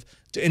incentive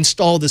to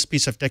install this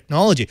piece of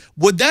technology.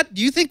 Do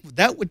you think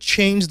that would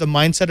change the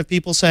mindset of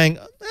people saying,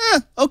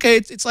 okay,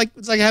 it's like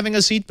having a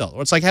seatbelt,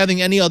 or it's like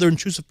having any other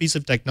intrusive piece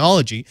of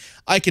technology.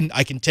 I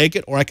can take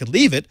it or I could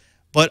leave it,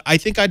 but I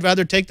think I'd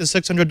rather take the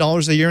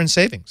 $600 a year in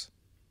savings.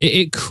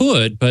 It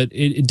could, but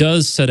it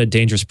does set a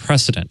dangerous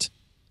precedent,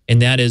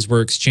 and that is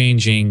we're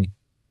exchanging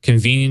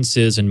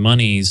conveniences and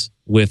monies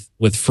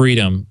with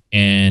freedom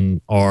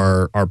and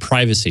our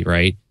privacy,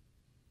 right?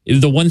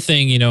 The one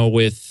thing,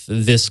 with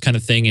this kind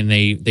of thing, and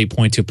they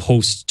point to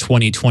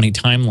post-2020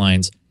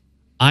 timelines,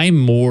 I'm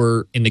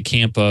more in the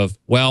camp of,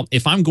 well,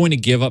 if I'm going to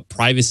give up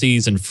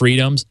privacies and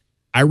freedoms,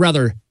 I'd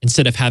rather,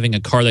 instead of having a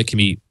car that can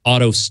be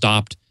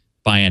auto-stopped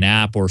by an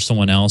app or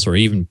someone else, or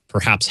even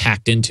perhaps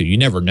hacked into, you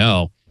never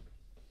know,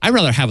 I'd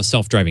rather have a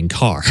self-driving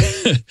car.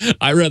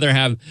 I'd rather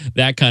have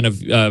that kind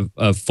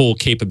of full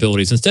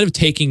capabilities. Instead of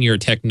taking your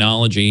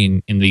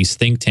technology in these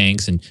think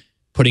tanks and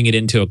putting it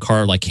into a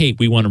car like, hey,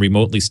 we want to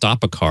remotely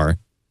stop a car,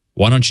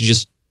 why don't you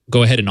just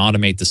go ahead and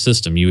automate the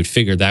system? You would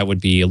figure that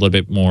would be a little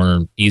bit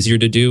more easier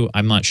to do.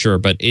 I'm not sure.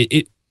 But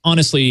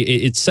honestly,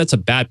 it sets a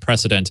bad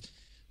precedent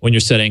when you're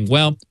saying,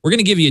 well, we're going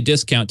to give you a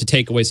discount to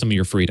take away some of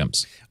your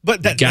freedoms.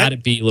 But you got to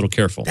be a little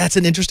careful. That's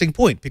an interesting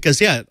point,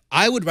 because, yeah,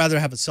 I would rather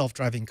have a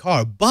self-driving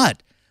car,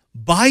 but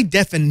by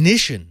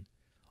definition,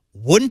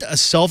 wouldn't a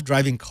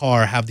self-driving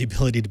car have the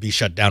ability to be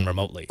shut down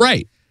remotely?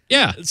 Right.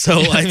 Yeah. So,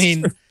 I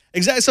mean,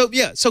 exactly. So,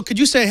 yeah. So could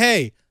you say,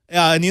 hey,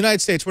 in the United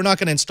States, we're not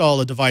going to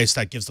install a device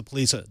that gives the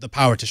police the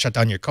power to shut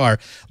down your car.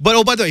 But,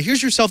 oh, by the way,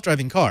 here's your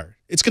self-driving car.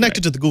 It's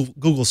connected to the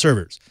Google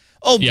servers.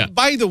 Oh,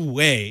 by the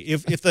way,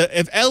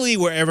 if Ellie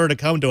were ever to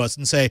come to us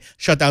and say,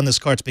 shut down this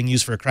car, it's being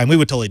used for a crime, we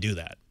would totally do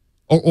that.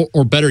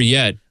 Or better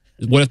yet,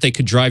 what if they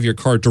could drive your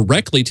car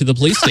directly to the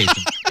police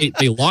station?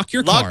 They lock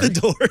your car. Lock the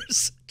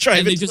doors.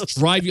 And they just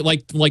drive you,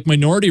 like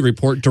Minority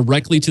Report,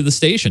 directly to the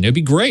station. It would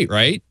be great,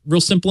 right?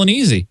 Real simple and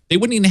easy. They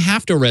wouldn't even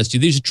have to arrest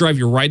you. They just drive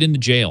you right into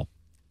jail.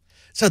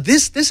 So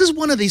this is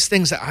one of these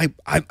things that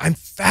I'm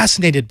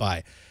fascinated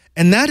by,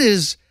 and that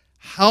is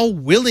how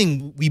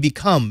willing we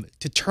become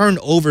to turn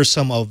over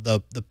some of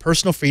the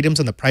personal freedoms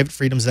and the private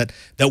freedoms that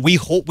we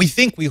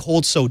think we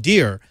hold so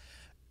dear,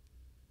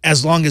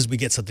 as long as we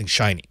get something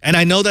shiny. And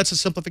I know that's a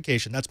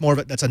simplification. That's more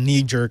of that's a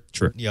knee-jerk,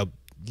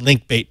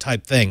 link bait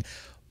type thing,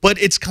 but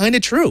it's kind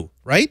of true,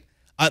 right?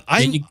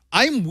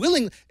 I'm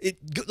willing.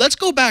 Let's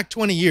go back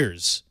 20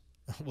 years.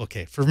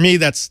 Okay, for me,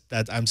 that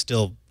I'm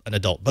still an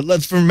adult,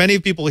 but for many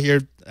people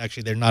here,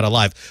 actually, they're not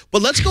alive.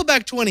 But let's go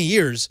back 20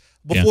 years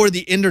before the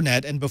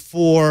internet and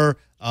before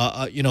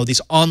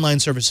these online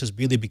services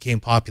really became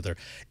popular.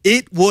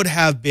 It would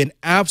have been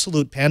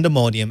absolute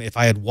pandemonium if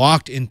I had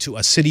walked into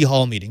a city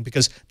hall meeting,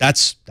 because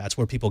that's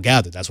where people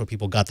gathered. That's where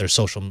people got their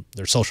social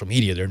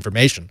media, their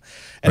information.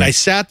 And I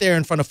sat there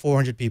in front of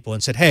 400 people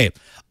and said, hey,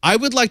 I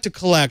would like to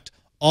collect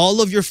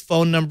all of your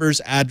phone numbers,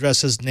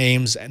 addresses,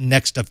 names, and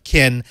next of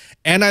kin,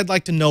 and I'd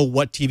like to know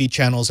what TV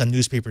channels and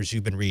newspapers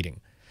you've been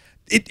reading.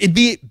 It'd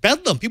be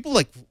bedlam. People are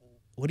like,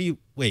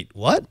 wait,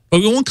 what? But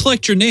we won't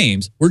collect your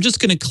names. We're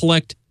just going to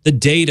collect the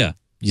data,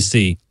 you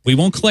see. We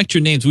won't collect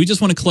your names. We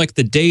just want to collect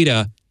the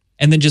data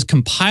and then just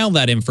compile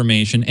that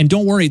information. And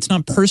don't worry, it's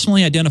not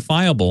personally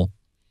identifiable,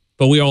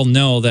 but we all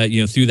know that,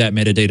 through that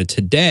metadata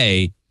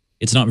today,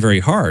 it's not very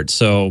hard.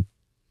 So,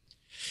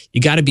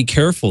 you got to be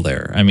careful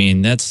there. I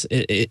mean,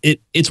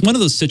 it's one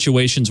of those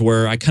situations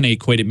where I kind of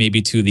equate it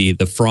maybe to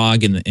the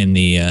frog in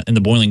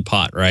the boiling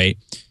pot, right?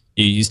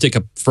 You stick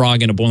a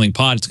frog in a boiling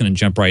pot, it's going to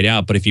jump right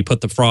out. But if you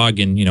put the frog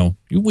in,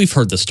 we've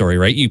heard the story,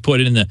 right? You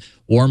put it in the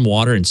warm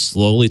water and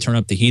slowly turn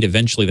up the heat.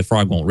 Eventually, the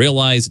frog won't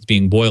realize it's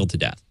being boiled to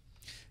death.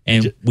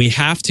 And we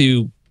have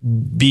to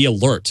be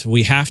alert.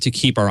 We have to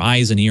keep our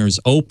eyes and ears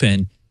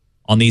open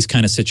on these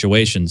kind of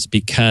situations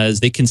because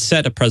they can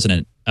set a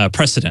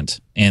precedent,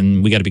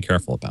 and we got to be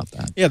careful about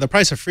that. Yeah, the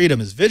price of freedom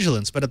is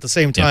vigilance, but at the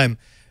same time,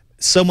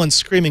 someone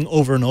screaming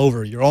over and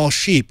over, "You're all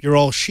sheep! You're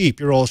all sheep!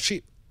 You're all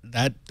sheep!"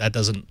 That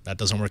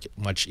doesn't work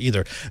much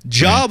either.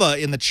 Java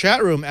in the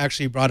chat room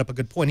actually brought up a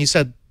good point. He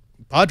said,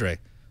 "Padre,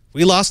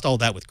 we lost all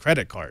that with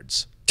credit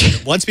cards.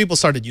 Once people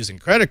started using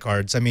credit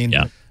cards, I mean,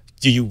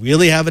 do you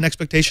really have an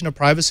expectation of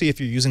privacy if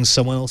you're using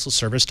someone else's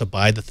service to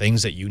buy the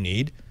things that you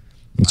need?"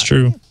 It's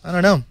true. I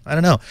don't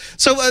know.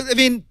 So, I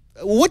mean,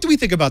 what do we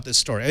think about this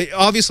story?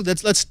 Obviously,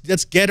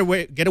 let's get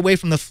away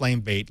from the flame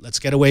bait. Let's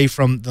get away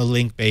from the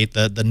link bait,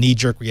 the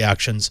knee-jerk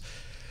reactions.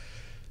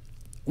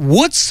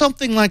 Would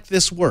something like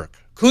this work?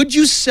 Could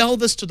you sell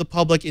this to the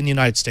public in the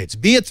United States?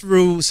 Be it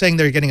through saying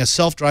they're getting a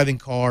self-driving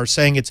car,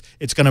 saying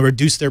it's going to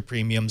reduce their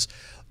premiums.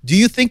 Do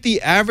you think the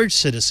average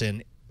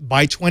citizen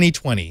by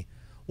 2020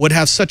 would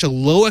have such a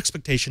low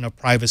expectation of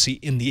privacy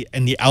in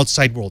the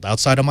outside world,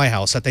 outside of my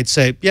house, that they'd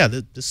say, yeah,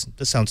 this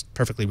sounds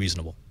perfectly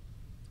reasonable?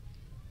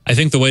 I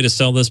think the way to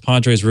sell this,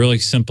 Padre, is really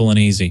simple and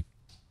easy.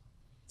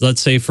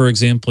 Let's say, for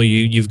example,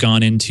 you've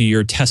gone into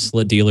your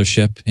Tesla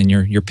dealership and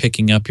you're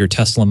picking up your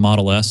Tesla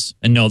Model S.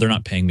 And no, they're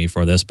not paying me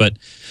for this, but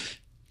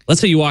let's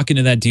say you walk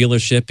into that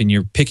dealership and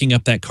you're picking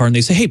up that car and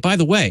they say, hey, by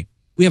the way,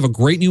 we have a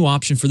great new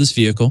option for this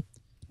vehicle.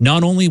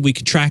 Not only we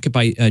can track it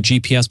by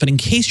GPS, but in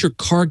case your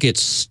car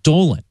gets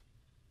stolen,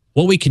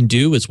 what we can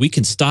do is we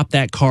can stop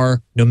that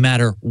car no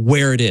matter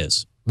where it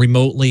is,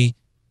 remotely,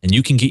 and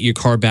you can get your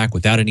car back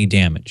without any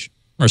damage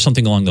or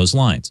something along those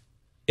lines.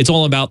 It's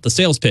all about the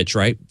sales pitch,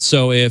 right?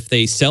 So if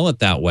they sell it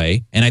that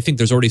way, and I think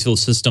there's already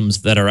those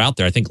systems that are out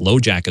there. I think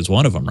LoJack is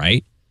one of them,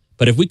 right?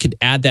 But if we could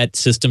add that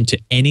system to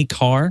any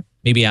car,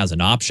 maybe as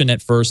an option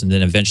at first and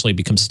then eventually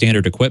become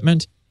standard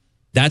equipment,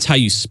 that's how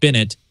you spin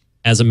it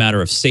as a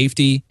matter of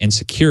safety and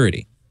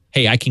security.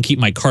 Hey, I can keep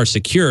my car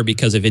secure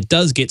because if it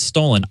does get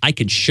stolen, I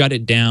can shut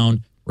it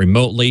down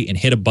remotely and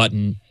hit a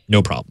button,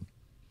 no problem.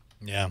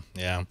 Yeah.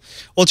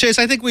 Well, Chase,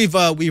 I think we've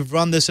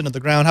run this into the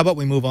ground. How about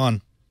we move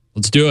on?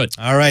 Let's do it.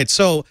 All right,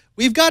 so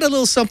we've got a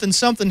little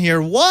something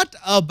here. What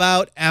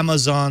about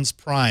Amazon's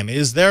Prime?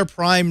 Is their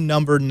Prime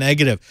number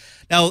negative?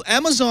 Now,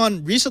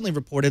 Amazon recently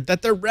reported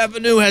that their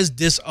revenue has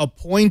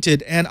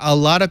disappointed, and a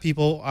lot of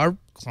people are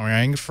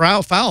crying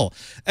foul.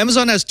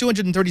 Amazon has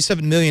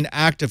 237 million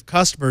active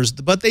customers,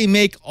 but they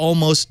make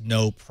almost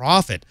no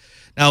profit.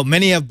 Now,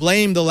 many have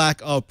blamed the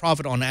lack of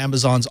profit on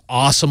Amazon's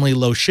awesomely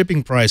low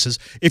shipping prices.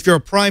 If you're a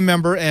Prime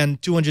member,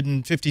 and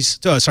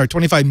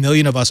 25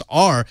 million of us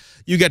are,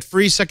 you get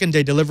free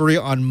second-day delivery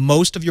on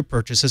most of your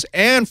purchases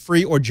and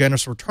free or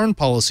generous return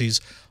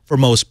policies for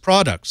most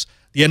products.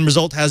 The end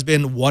result has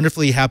been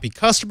wonderfully happy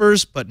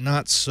customers, but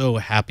not so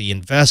happy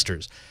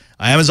investors.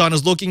 Amazon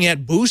is looking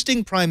at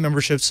boosting Prime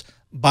memberships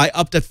by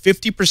up to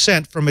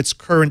 50% from its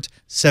current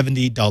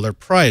 $70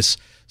 price.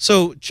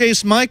 So,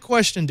 Chase, my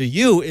question to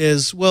you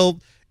is,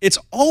 well, it's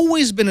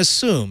always been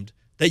assumed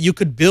that you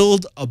could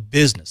build a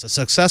business, a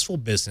successful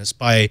business,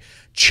 by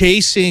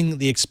chasing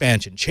the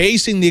expansion,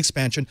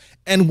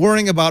 and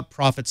worrying about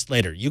profits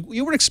later.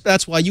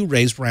 That's why you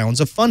raise rounds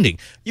of funding.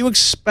 You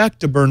expect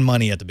to burn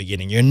money at the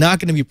beginning. You're not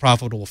going to be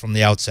profitable from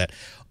the outset.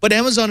 But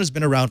Amazon has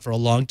been around for a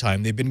long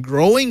time. They've been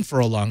growing for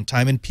a long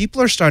time, and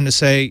people are starting to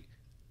say,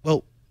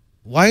 well,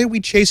 why are we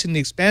chasing the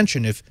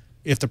expansion if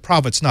the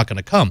profit's not going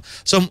to come?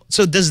 So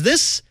does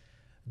this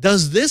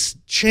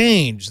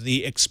change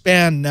the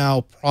expand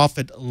now,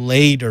 profit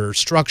later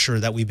structure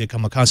that we've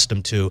become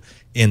accustomed to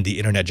in the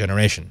internet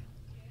generation?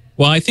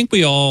 Well, I think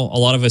a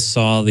lot of us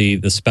saw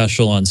the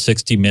special on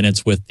 60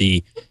 Minutes with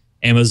the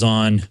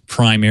Amazon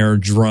Prime Air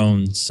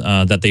drones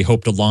that they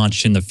hope to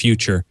launch in the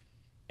future.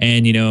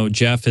 And,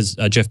 Jeff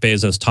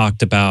Bezos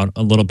talked about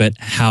a little bit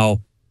how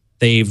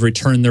they've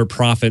returned their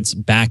profits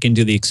back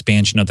into the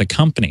expansion of the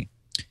company.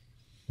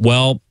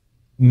 Well,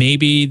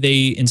 maybe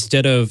they,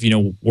 instead of,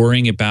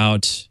 worrying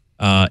about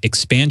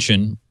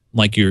expansion,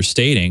 like you're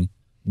stating,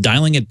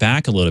 dialing it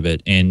back a little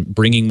bit and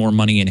bringing more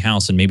money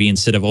in-house, and maybe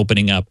instead of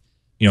opening up,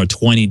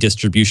 20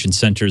 distribution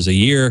centers a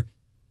year,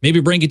 maybe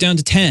bring it down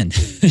to 10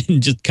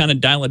 and just kind of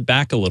dial it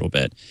back a little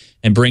bit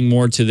and bring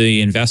more to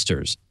the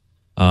investors.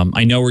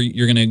 I know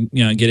you're going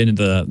to get into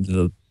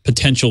the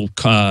potential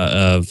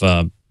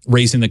of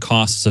raising the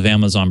costs of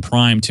Amazon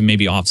Prime to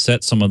maybe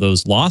offset some of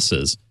those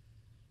losses.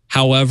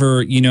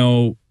 However,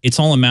 it's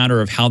all a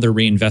matter of how they're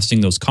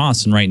reinvesting those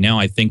costs. And right now,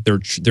 I think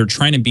they're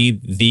trying to be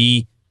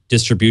the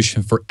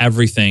distribution for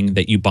everything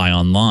that you buy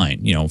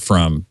online,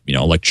 from,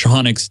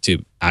 electronics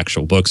to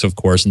actual books, of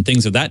course, and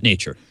things of that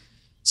nature.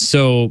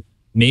 So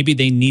maybe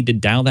they need to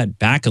dial that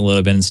back a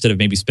little bit instead of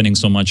maybe spending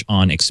so much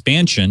on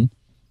expansion,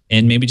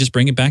 and maybe just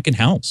bring it back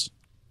in-house.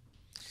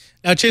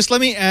 Now, Chase,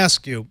 let me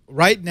ask you.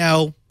 Right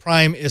now,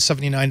 Prime is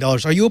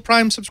 $79. Are you a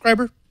Prime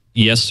subscriber?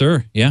 Yes,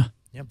 sir. Yeah.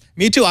 Yeah,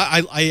 me too.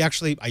 I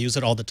actually use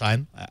it all the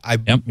time. I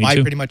buy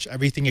too. pretty much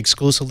everything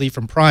exclusively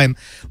from Prime.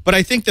 But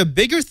I think the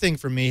bigger thing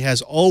for me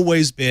has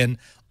always been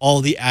all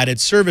the added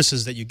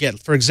services that you get.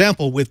 For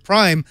example, with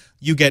Prime,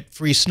 you get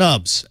free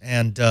snubs,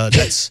 and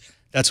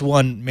that's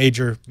one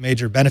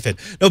major benefit.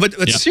 No, but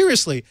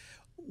seriously,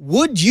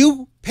 would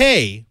you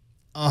pay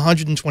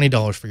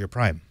 $120 for your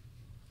Prime?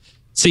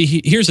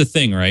 See, here's the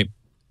thing, right?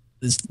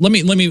 Let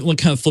me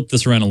kind of flip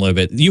this around a little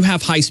bit. You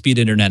have high-speed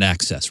internet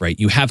access, right?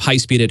 You have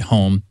high-speed at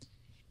home.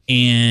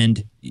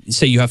 And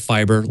say you have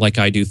fiber, like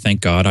I do,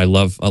 thank God. I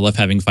love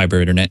having fiber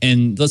internet.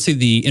 And let's say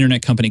the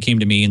internet company came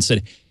to me and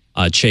said,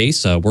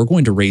 Chase, we're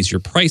going to raise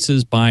your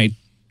prices by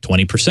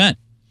 20%,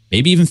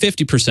 maybe even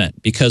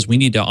 50%, because we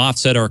need to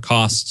offset our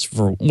costs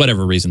for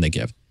whatever reason they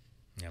give.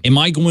 Yep. Am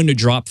I going to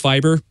drop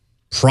fiber?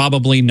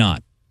 Probably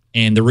not.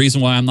 And the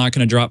reason why I'm not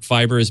going to drop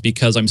fiber is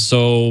because I'm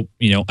so,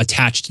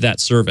 attached to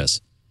that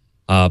service.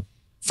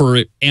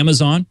 For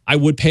Amazon, I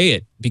would pay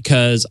it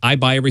because I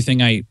buy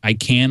everything I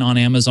can on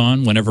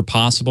Amazon whenever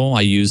possible.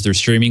 I use their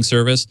streaming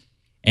service.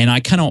 And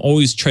I kind of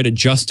always try to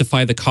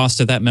justify the cost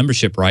of that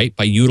membership, right,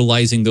 by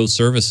utilizing those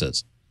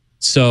services.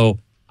 So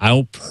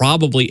I'll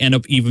probably end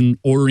up even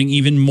ordering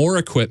even more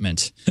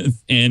equipment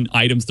and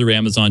items through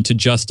Amazon to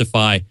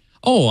justify,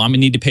 oh, I'm going to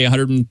need to pay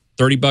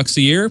 $130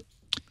 a year.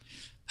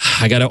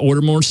 I got to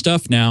order more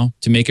stuff now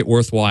to make it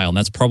worthwhile. And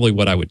that's probably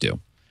what I would do.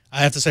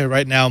 I have to say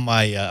right now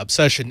my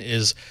obsession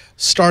is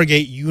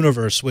Stargate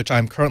Universe, which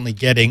I'm currently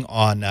getting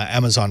on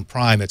Amazon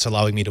Prime. It's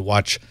allowing me to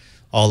watch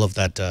all of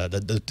that,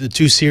 the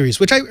two series,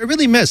 which I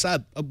really miss.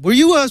 Were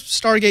you a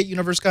Stargate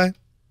Universe guy?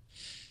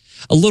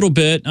 A little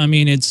bit. I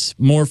mean, it's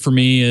more for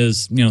me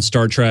is,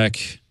 Star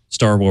Trek,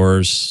 Star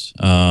Wars,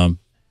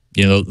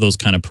 those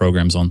kind of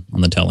programs on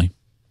the telly.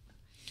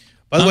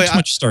 By the way, too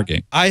much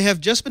Stargate. I have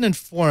just been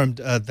informed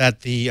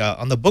that the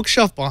on the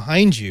bookshelf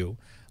behind you,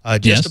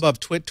 just above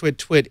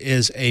Twit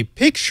is a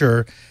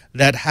picture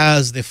that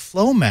has the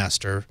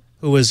Flowmaster,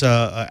 who is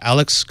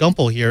Alex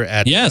Gumpel here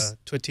at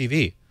Twit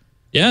TV.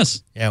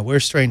 Yes. Yeah, we're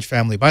a strange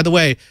family. By the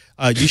way,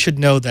 you should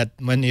know that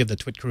many of the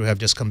Twit crew have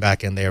just come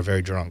back and they are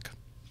very drunk.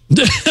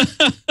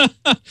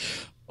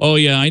 Oh,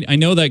 yeah, I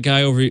know that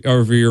guy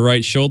over your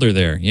right shoulder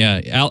there.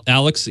 Yeah,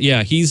 Alex,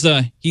 yeah,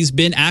 he's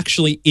been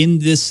actually in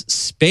this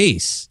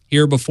space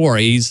here before.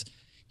 He's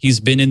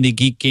been in the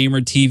Geek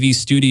Gamer TV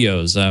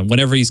studios.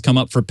 Whenever he's come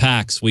up for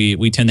PAX,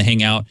 we tend to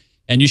hang out.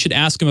 And you should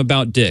ask him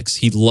about dicks.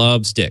 He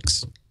loves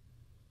dicks.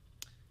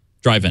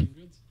 Drive-in.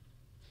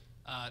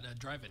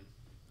 Drive-in.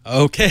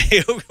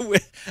 Okay.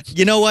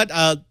 You know what?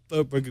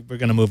 We're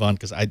going to move on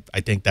because I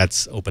think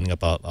that's opening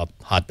up a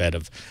hotbed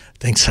of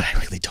things that I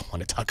really don't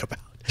want to talk about.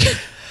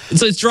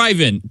 It's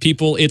drive-in,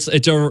 people. It's a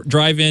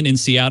drive-in in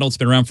Seattle. It's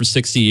been around for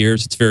 60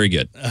 years. It's very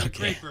good. Okay.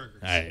 Great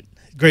burgers. All right.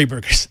 Great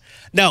burgers.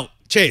 Now,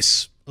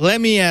 Chase, let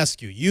me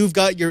ask you. You've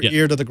got your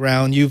ear to the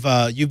ground.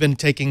 You've been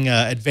taking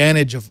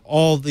advantage of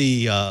all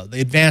the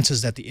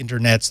advances that the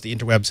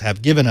interwebs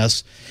have given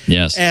us.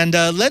 Yes. And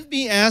let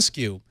me ask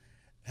you,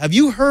 have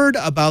you heard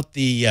about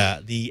the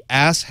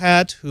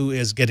asshat who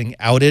is getting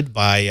outed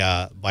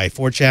by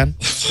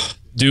 4chan?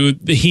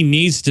 Dude, he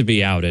needs to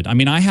be outed. I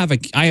mean, I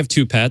have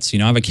two pets. I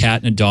have a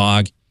cat and a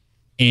dog.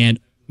 And,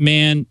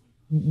 man,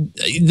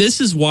 this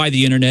is why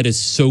the internet is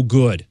so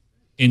good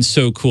and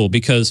so cool,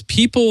 because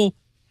people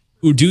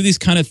who do these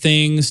kind of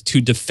things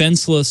to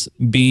defenseless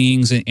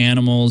beings and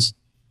animals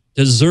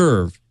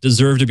deserve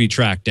to be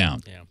tracked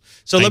down. Yeah.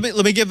 So let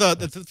me give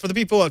for the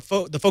people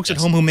the folks at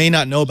home who may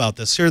not know about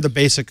this. Here are the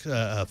basic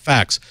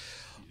facts.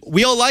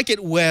 We all like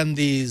it when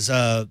these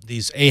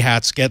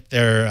AHATs get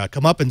their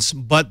comeuppance,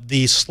 but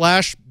the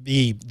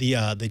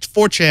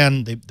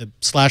 4chan, the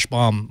slash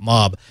bomb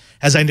mob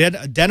has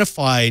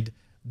identified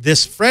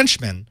this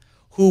Frenchman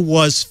who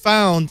was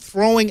found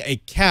throwing a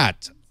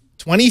cat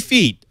 20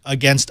 feet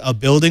against a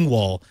building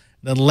wall,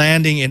 then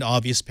landing in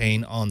obvious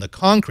pain on the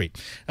concrete.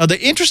 Now, the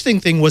interesting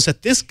thing was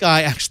that this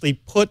guy actually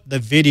put the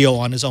video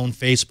on his own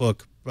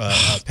Facebook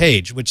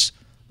page, which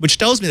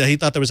tells me that he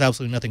thought there was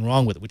absolutely nothing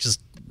wrong with it, which is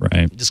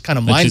just kind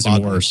of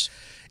mind-boggling.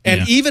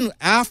 And even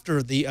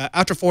after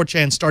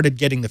 4chan started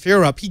getting the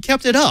fear up, he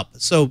kept it up.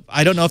 So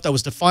I don't know if that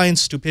was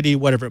defiance, stupidity,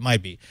 whatever it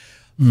might be.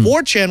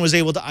 4chan was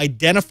able to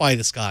identify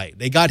this guy.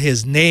 They got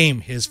his name,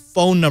 his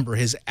phone number,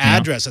 his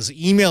address, his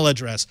email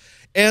address,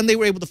 and they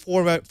were able to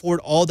forward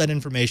all that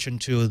information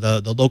to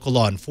the local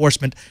law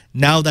enforcement.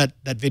 Now that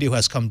that video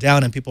has come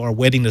down, and people are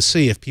waiting to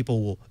see if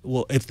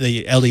if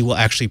the LE will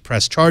actually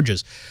press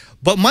charges.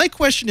 But my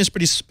question is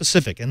pretty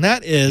specific, and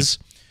that is,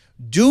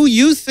 do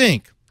you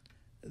think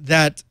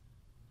that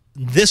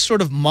this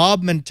sort of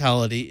mob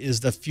mentality is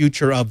the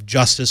future of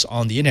justice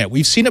on the internet?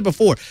 We've seen it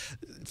before.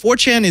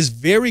 4chan is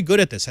very good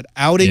at this, at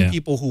outing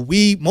people who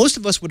most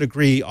of us would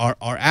agree are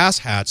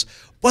asshats,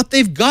 but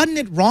they've gotten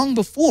it wrong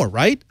before,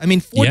 right? I mean,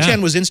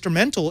 4chan was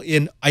instrumental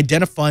in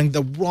identifying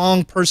the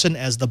wrong person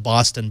as the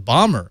Boston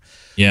bomber.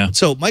 Yeah.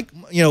 So, Mike,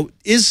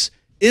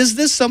 Is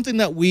this something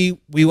that we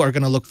are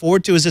going to look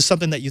forward to? Is this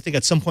something that you think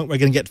at some point we're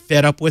going to get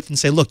fed up with and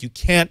say, look, you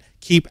can't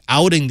keep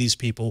outing these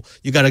people.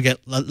 You got to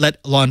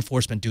let law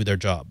enforcement do their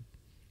job.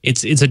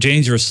 It's a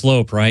dangerous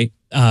slope, right?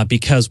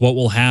 Because what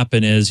will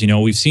happen is,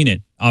 we've seen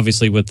it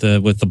obviously with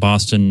the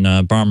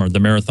Boston bomber, the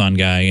marathon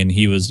guy, and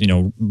he was,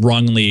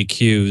 wrongly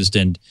accused,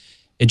 and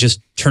it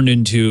just turned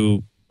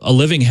into a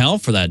living hell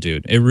for that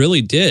dude. It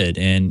really did.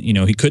 And,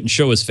 he couldn't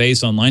show his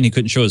face online. He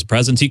couldn't show his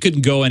presence. He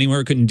couldn't go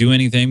anywhere, couldn't do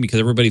anything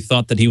because everybody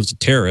thought that he was a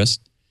terrorist.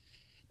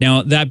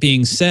 Now, that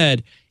being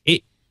said,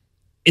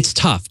 it's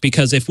tough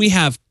because if we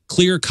have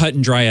clear cut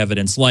and dry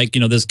evidence, like,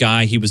 this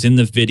guy, he was in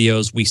the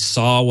videos, we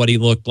saw what he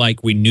looked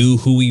like, we knew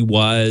who he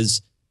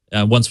was,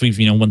 once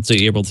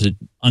they're able to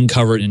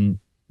uncover it and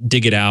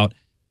dig it out,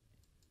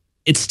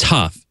 it's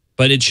tough,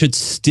 but it should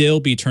still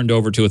be turned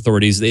over to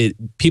authorities.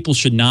 People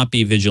should not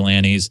be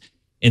vigilantes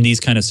in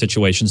these kind of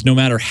situations, no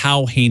matter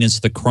how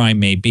heinous the crime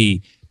may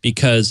be,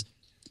 because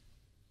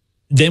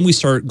then we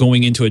start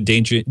going into a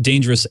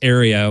dangerous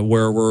area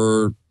where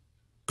we're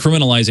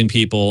criminalizing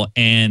people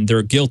and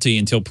they're guilty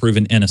until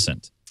proven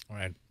innocent.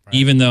 Right.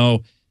 Even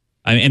though,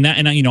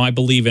 I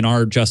believe in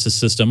our justice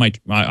system.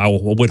 I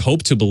would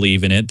hope to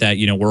believe in it that,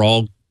 we're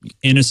all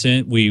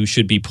innocent. We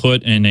should be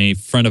put in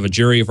front of a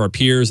jury of our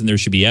peers, and there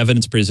should be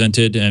evidence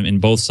presented in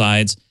both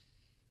sides.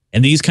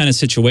 In these kind of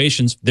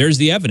situations, there's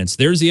the evidence.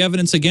 There's the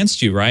evidence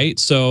against you, right?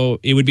 So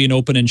it would be an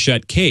open and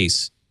shut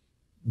case.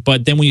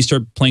 But then when you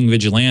start playing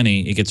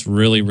vigilante, it gets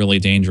really, really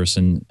dangerous.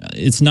 And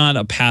it's not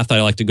a path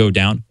I like to go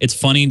down. It's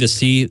funny to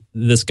see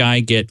this guy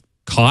get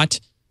caught.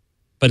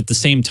 But at the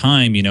same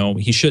time,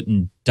 he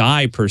shouldn't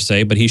die per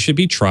se, but he should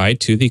be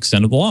tried to the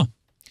extent of the law.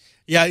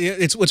 Yeah,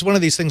 it's one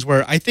of these things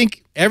where I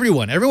think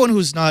everyone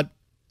who's not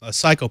a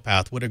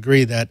psychopath would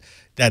agree that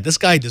this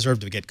guy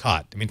deserved to get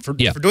caught. I mean, for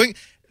doing...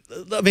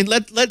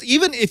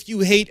 even if you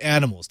hate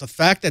animals, the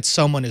fact that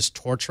someone is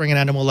torturing an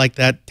animal like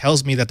that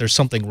tells me that there's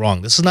something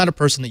wrong. This is not a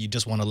person that you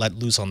just want to let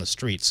loose on the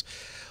streets.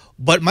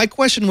 But my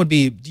question would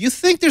be, do you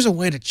think there's a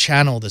way to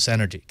channel this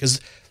energy? Because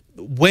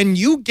when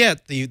you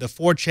get the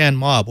 4chan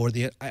mob or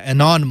the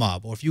Anon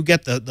mob, or if you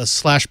get the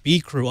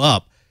 /B crew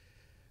up,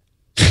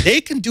 they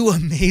can do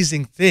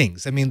amazing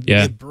things. I mean,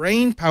 the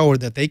brain power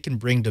that they can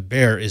bring to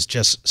bear is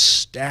just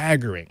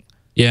staggering.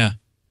 Yeah.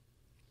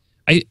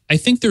 I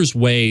think there's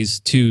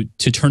ways to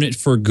turn it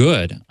for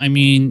good. I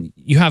mean,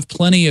 you have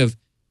plenty of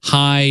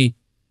high-end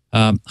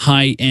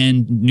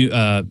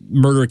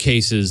murder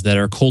cases that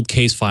are cold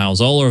case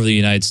files all over the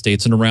United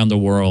States and around the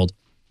world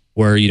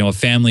where, a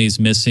family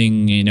is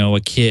missing, a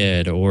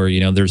kid, or,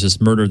 there's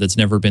this murder that's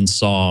never been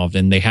solved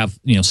and they have,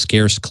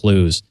 scarce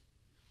clues.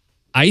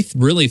 I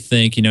really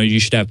think, you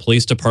should have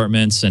police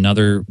departments and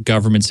other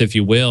governments, if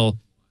you will,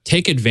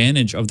 take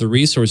advantage of the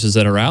resources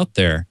that are out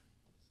there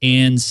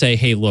and say,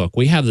 hey, look,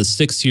 we have the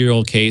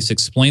 6-year-old case,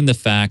 explain the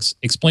facts,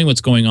 explain what's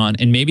going on,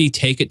 and maybe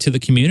take it to the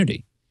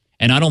community.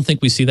 And I don't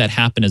think we see that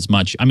happen as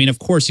much. I mean, of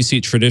course, you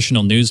see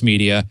traditional news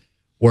media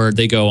where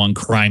they go on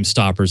Crime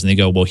Stoppers and they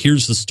go, well,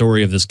 here's the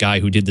story of this guy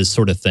who did this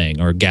sort of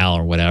thing, or gal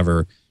or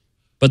whatever.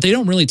 But they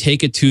don't really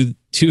take it to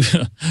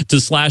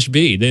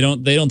 /B.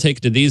 They don't take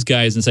it to these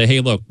guys and say, hey,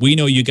 look, we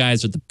know you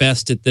guys are the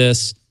best at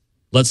this.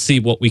 Let's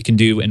see what we can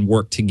do and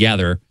work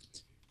together.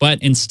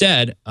 But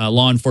instead,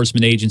 law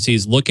enforcement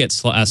agencies look at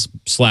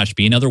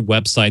 /B and other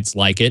websites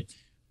like it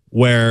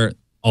where,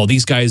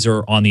 these guys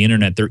are on the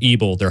internet, they're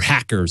evil, they're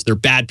hackers, they're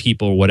bad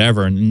people or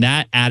whatever. And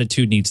that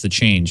attitude needs to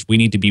change. We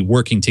need to be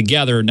working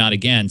together, not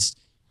against.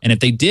 And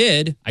if they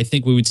did, I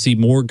think we would see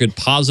more good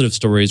positive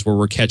stories where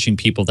we're catching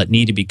people that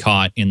need to be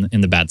caught in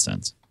the bad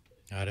sense.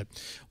 Got it.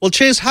 Well,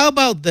 Chase, how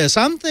about this?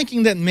 I'm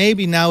thinking that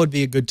maybe now would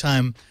be a good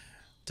time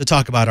to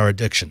talk about our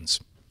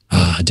addictions.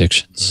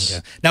 Addictions.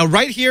 Yeah. Now,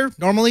 right here,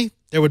 normally,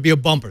 there would be a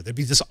bumper. There'd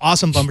be this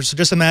awesome bumper. So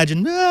just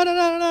imagine.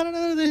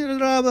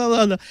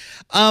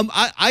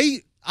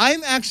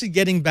 I'm actually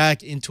getting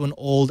back into an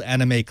old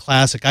anime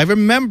classic. I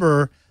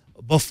remember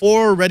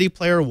before Ready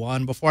Player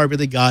One, before I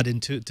really got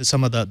into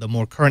some of the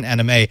more current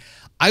anime,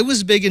 I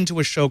was big into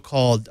a show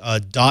called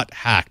Dot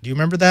Hack. Do you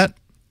remember that?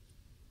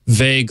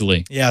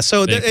 Vaguely. Yeah,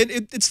 so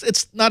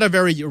it's not a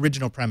very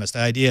original premise. The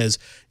idea is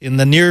in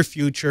the near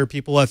future,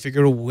 people have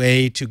figured a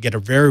way to get a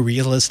very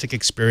realistic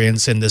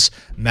experience in this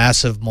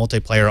massive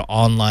multiplayer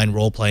online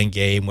role-playing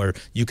game where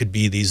you could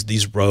be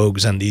these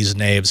rogues and these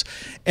knaves.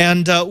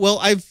 And, well,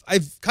 I've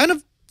kind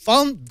of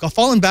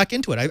fallen back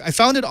into it. I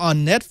found it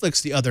on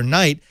Netflix the other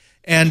night,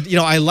 and,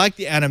 I like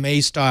the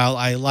anime style.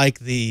 I like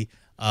the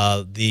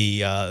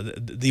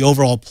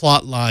overall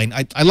plot line.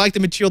 I like the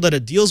material that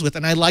it deals with,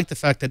 and I like the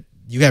fact that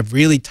you have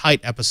really tight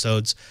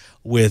episodes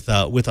with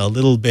a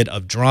little bit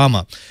of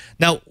drama.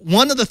 Now,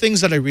 one of the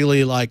things that I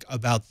really like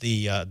about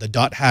the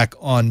Dot Hack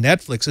on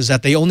Netflix is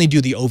that they only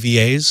do the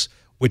OVAs,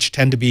 which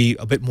tend to be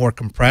a bit more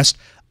compressed.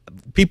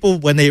 People,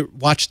 when they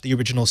watch the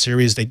original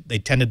series, they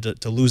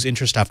tended to lose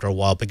interest after a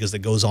while because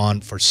it goes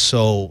on for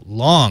so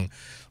long.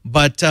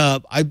 But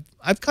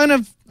I've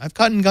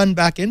gotten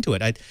back into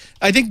it.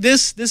 I think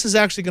this is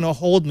actually going to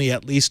hold me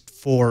at least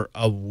for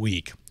a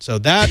week. So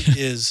that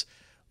is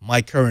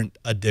my current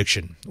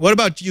addiction. What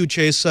about you,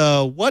 Chase?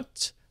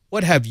 What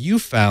have you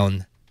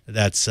found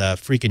that's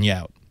freaking you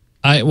out?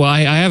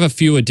 I have a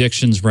few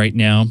addictions right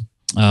now.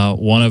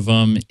 One of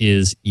them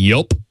is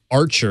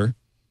Archer.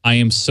 I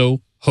am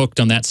so hooked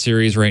on that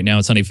series right now.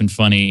 It's not even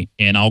funny.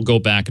 And I'll go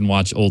back and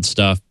watch old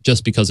stuff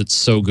just because it's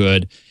so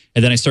good.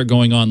 And then I start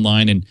going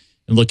online and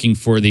looking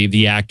for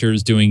the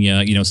actors doing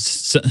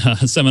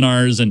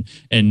seminars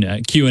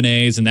and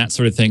Q&As and that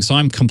sort of thing. So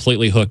I'm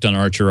completely hooked on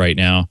Archer right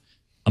now.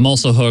 I'm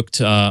also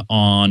hooked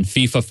on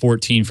FIFA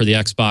 14 for the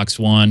Xbox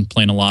One,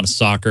 playing a lot of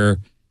soccer,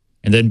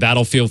 and then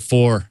Battlefield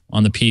 4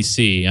 on the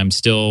PC. I'm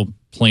still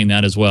playing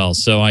that as well.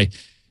 So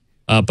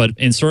but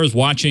in sort of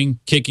watching,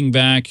 kicking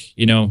back,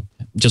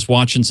 just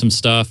watching some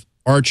stuff,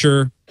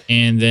 Archer,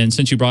 and then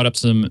since you brought up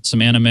some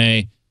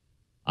anime,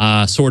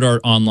 Sword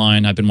Art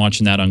Online, I've been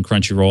watching that on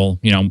Crunchyroll.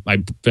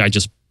 I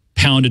just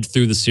pounded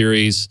through the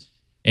series,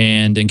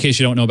 and in case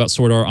you don't know about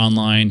Sword Art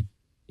Online,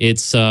 it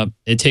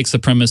takes the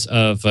premise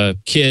of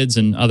kids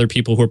and other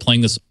people who are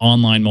playing this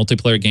online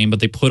multiplayer game,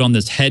 but they put on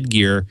this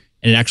headgear,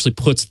 and it actually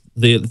puts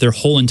their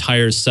whole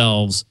entire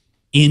selves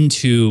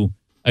into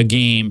a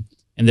game.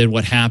 And then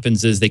what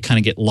happens is they kind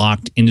of get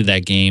locked into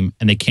that game,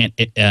 and they can't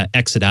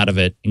exit out of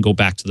it and go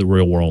back to the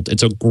real world.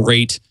 It's a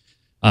great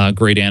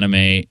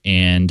anime,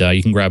 and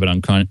you can grab it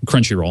on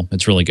Crunchyroll.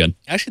 It's really good.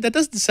 Actually, that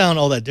doesn't sound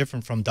all that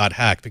different from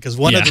 .hack, because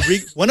one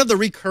of the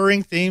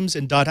recurring themes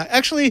in .hack,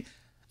 actually,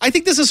 I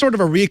think this is sort of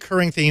a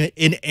recurring theme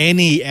in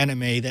any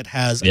anime that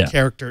has a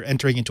character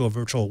entering into a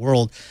virtual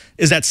world,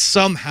 is that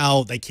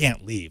somehow they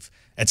can't leave.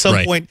 At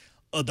some point,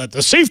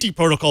 the safety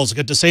protocols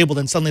get disabled,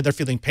 and suddenly they're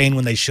feeling pain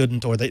when they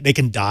shouldn't, or they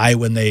can die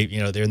when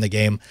they're in the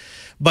game.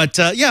 But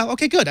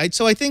okay, good.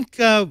 So I think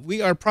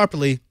we are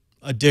properly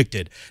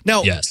addicted.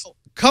 Now,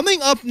 coming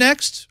up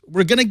next,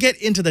 we're going to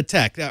get into the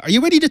tech. Are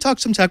you ready to talk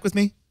some tech with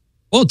me?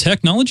 Oh,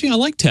 technology? I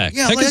like tech.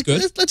 Yeah, tech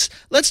is good.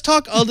 Let's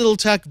talk a little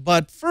tech,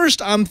 but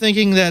first I'm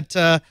thinking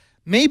that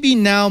maybe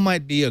now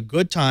might be a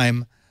good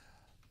time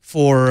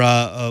for,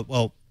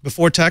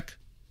 before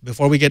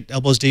we get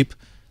elbows deep,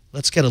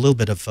 let's get a little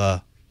bit of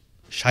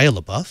Shia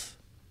LaBeouf.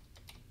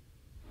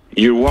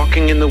 You're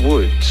walking in the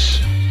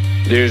woods.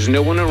 There's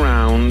no one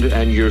around,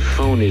 and your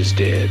phone is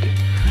dead.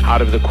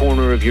 Out of the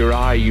corner of your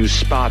eye, you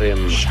spot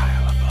him.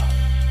 Shia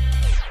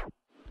LaBeouf.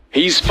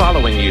 He's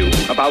following you,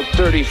 about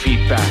 30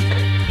 feet back.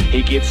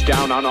 He gets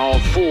down on all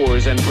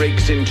fours and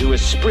breaks into a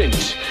sprint.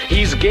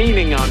 He's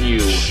gaining on you.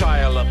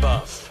 Shia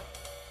LaBeouf.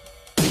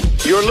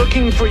 You're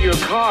looking for your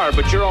car,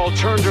 but you're all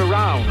turned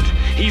around.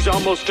 He's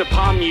almost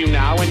upon you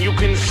now, and you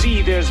can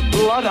see there's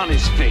blood on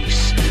his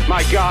face.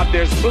 My God,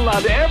 there's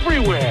blood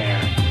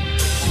everywhere.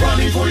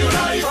 Running for your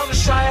life from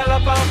Shia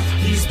LaBeouf.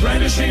 He's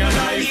brandishing a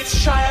knife. It's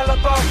Shia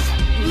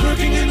LaBeouf.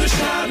 Lurking in the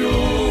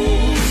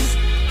shadows.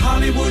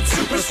 Hollywood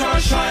superstar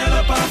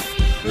Shia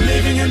LaBeouf.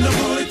 Living in the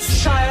woods.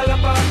 Shia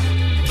LaBeouf.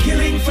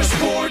 Killing for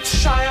sport,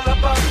 Shia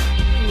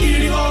LaBeouf.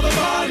 Eating all the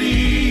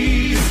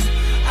bodies.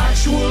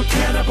 Actual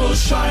cannibal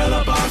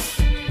Shia LaBeouf.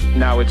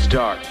 Now it's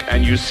dark,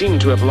 and you seem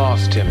to have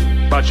lost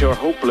him, but you're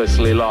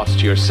hopelessly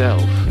lost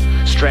yourself.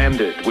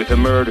 Stranded with a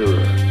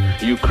murderer,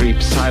 you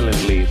creep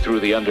silently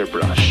through the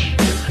underbrush.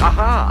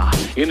 Aha!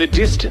 In the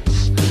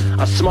distance,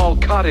 a small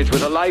cottage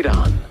with a light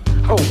on.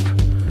 Hope.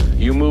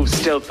 You move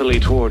stealthily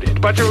toward it,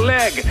 but your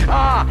leg,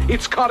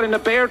 it's caught in a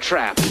bear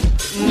trap.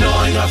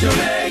 Gnawing off your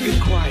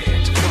leg.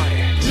 Quiet.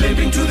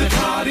 Limping to the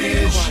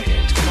cottage.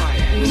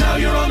 Quiet. Now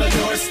you're on the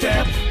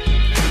doorstep.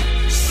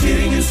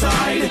 Sitting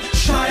inside,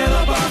 Shia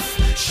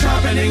LaBeouf,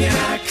 sharpening an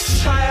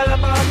axe. Shia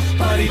LaBeouf,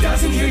 but he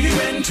doesn't hear you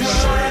enter.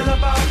 Shia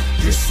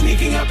LaBeouf, you're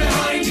sneaking up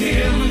behind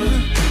him.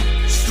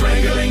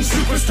 Strangling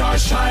superstar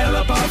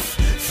Shia LaBeouf,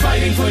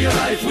 fighting for your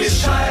life with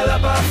Shia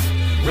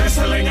LaBeouf.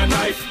 Wrestling a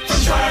knife from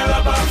Shia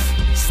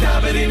LaBeouf,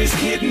 stab it in his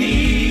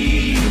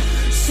kidney.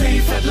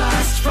 Safe at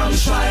last from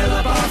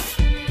Shia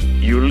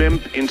LaBeouf. You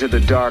limp into the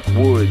dark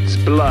woods,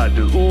 blood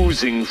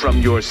oozing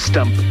from your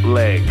stump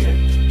leg.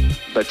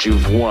 But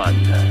you've won.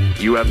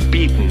 You have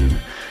beaten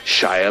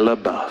Shia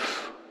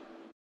LaBeouf.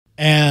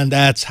 And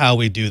that's how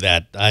we do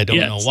that. I don't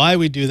know why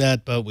we do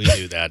that, but we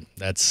do that.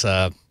 That's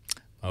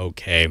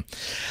okay.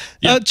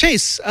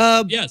 Chase,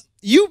 yes.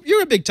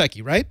 You're a big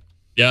techie, right?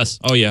 Yes.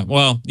 Oh, yeah.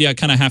 Well, yeah, I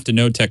kind of have to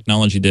know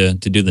technology to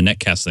do the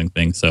netcasting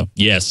thing, so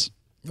yes.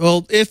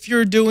 Well, if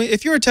you're a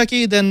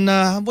techie, then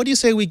what do you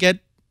say we get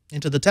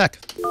into the tech?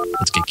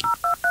 Let's get geeky.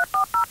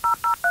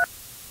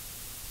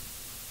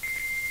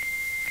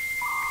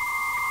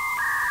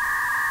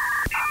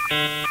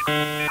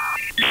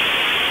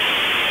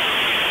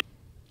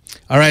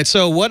 All right,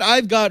 so what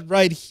I've got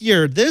right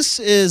here, this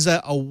is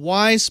a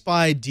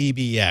Y-Spy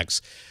DBX.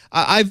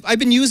 I've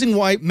been using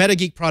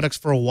MetaGeek products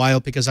for a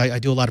while because I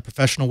do a lot of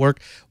professional work.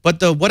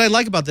 But what I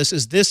like about this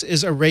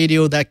is a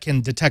radio that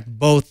can detect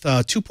both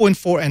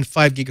 2.4 and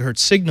 5 gigahertz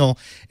signal,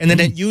 and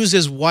then it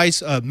uses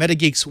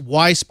MetaGeek's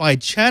Y-Spy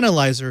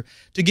channelizer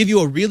to give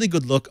you a really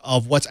good look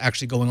of what's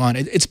actually going on.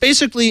 It's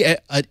basically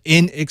an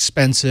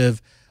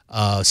inexpensive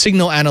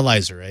signal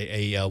analyzer,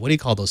 what do you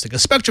call those things? A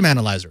spectrum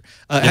analyzer.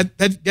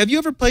 Have you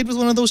ever played with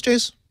one of those,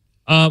 Chase?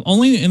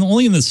 Only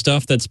in the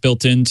stuff that's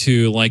built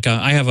into, like,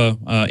 I have a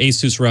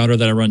Asus router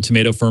that I run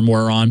Tomato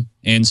firmware on,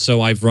 and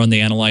so I've run the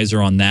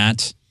analyzer on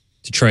that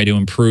to try to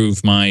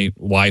improve my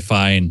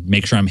Wi-Fi and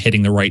make sure I'm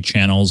hitting the right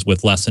channels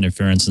with less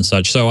interference and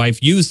such. So I've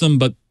used them,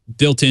 but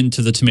built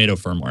into the Tomato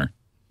firmware.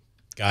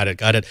 Got it,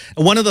 got it.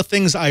 And one of the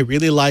things I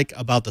really like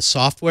about the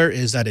software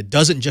is that it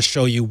doesn't just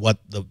show you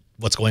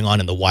what's going on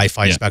in the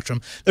Wi-Fi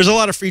spectrum. There's a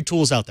lot of free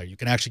tools out there. You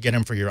can actually get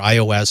them for your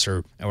iOS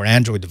or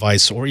Android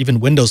device or even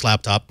Windows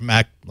laptop,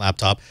 Mac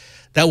laptop,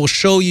 that will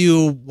show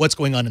you what's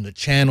going on in the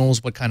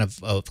channels, what kind of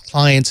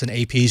clients and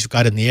APs you've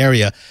got in the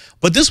area.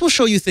 But this will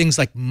show you things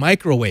like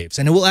microwaves,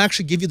 and it will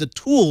actually give you the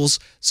tools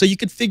so you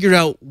could figure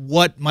out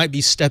what might be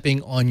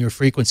stepping on your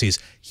frequencies.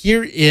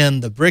 Here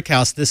in the Brick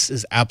House, this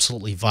is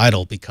absolutely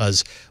vital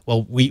because,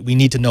 well, we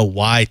need to know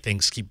why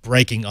things keep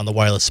breaking on the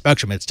wireless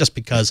spectrum. It's just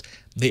because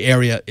the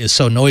area is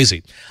so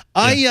noisy.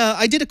 Yeah.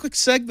 I did a quick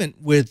segment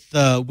with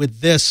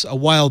this a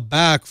while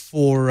back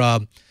for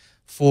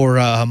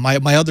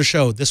my other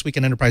show, This Week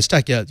in Enterprise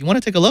Tech. Yeah, you want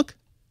to take a look?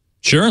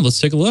 Sure,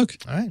 let's take a look.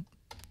 All right.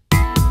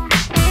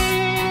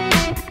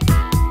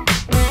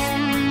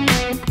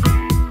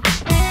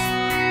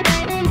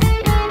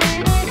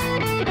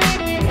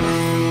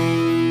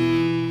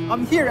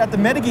 I'm here at the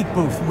MetaGeek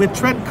booth with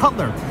Trent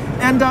Cutler,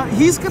 and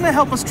he's going to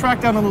help us track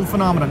down a little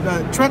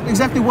phenomenon. Trent,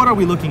 exactly what are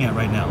we looking at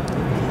right now?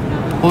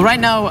 Well, right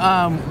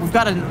now, we've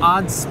got an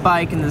odd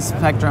spike in the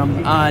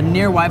spectrum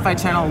near Wi-Fi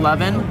channel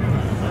 11.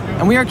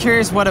 And we are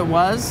curious what it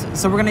was,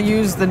 so we're going to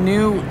use the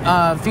new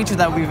feature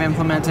that we've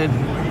implemented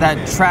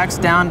that tracks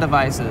down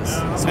devices.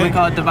 So we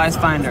call it Device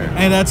Finder.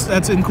 And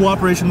that's in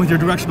cooperation with your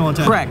directional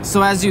antenna. Correct.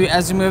 So as you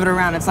move it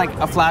around, it's like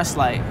a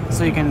flashlight,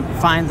 so you can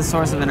find the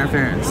source of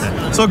interference.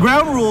 So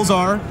ground rules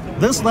are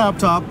this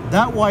laptop,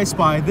 that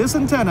Wi-Fi, this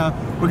antenna.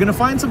 We're going to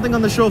find something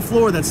on the show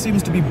floor that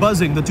seems to be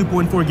buzzing the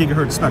 2.4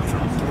 gigahertz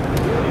spectrum.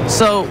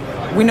 So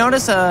we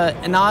notice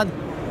an odd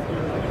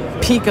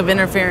peak of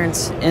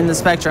interference in the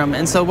spectrum,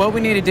 and so what we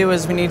need to do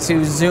is we need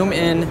to zoom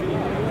in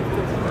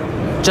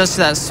just to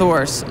that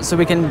source so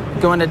we can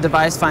go into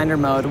device finder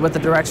mode with the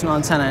directional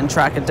antenna and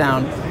track it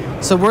down.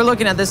 So we're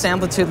looking at this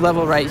amplitude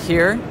level right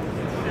here,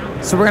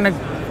 so we're going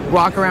to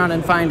walk around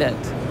and find it.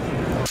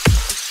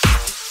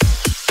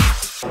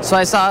 So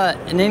I saw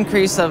an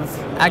increase of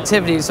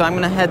activity, so I'm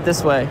going to head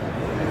this way.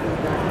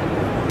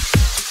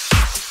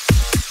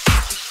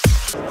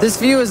 This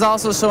view is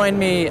also showing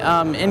me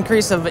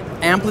increase of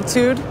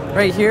amplitude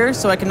right here,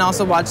 so I can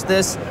also watch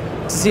this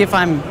to see if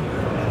I'm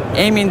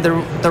aiming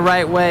the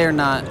right way or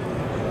not.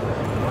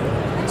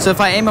 So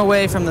if I aim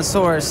away from the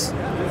source,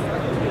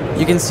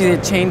 you can see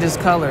it changes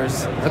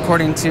colors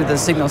according to the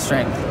signal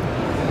strength.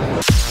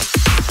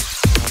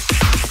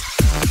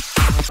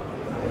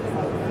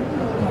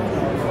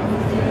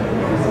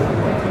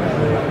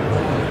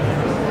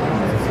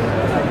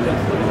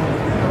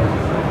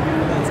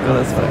 Let's go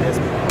this way.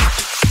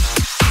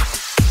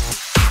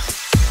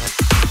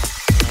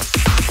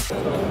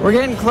 We're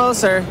getting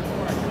closer.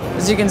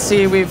 As you can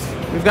see, we've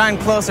gotten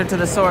closer to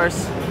the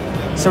source.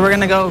 So we're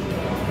gonna go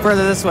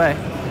further this way.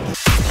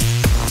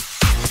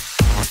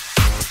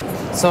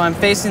 So I'm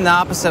facing the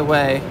opposite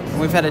way, and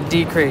we've had a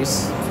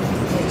decrease.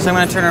 So I'm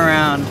gonna turn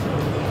around.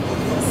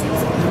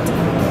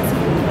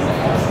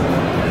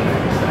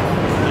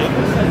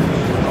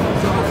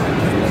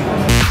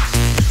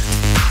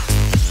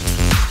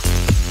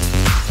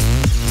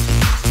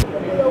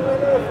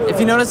 If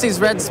you notice these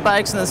red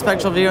spikes in the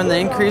spectral view and the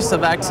increase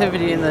of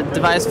activity in the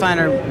device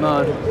finder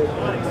mode,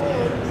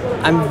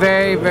 I'm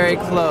very, very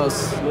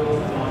close.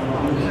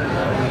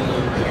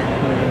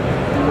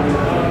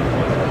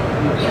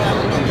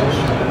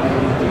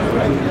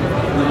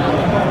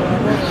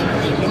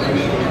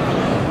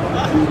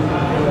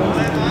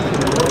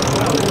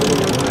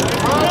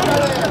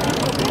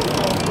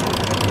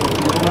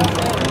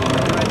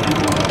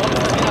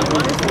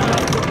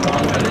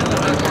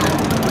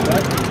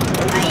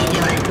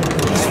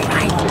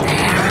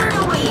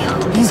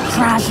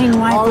 Crashing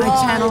Wi-Fi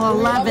channel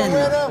 11.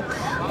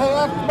 Hey,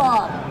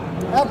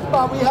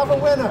 Xbot, we have a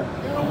winner.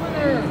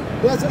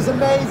 This is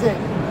amazing.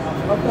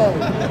 Okay.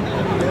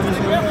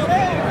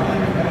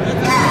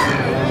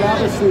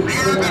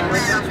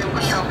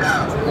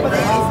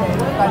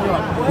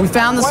 We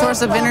found the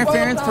source of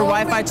interference for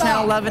Wi-Fi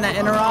channel 11 at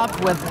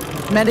Interop with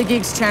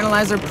MetaGeek's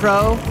Channelizer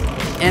Pro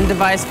and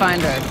Device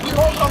Finder.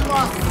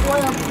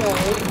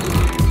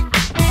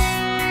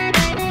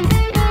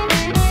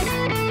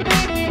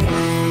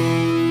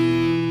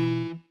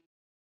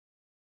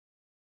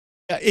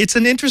 It's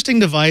an interesting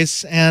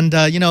device, and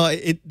you know,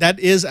 that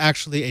is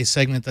actually a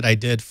segment that I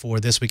did for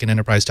This Week in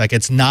Enterprise Tech.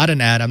 It's not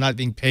an ad. I'm not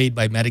being paid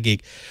by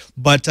MetaGeek.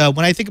 But when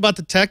I think about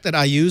the tech that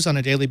I use on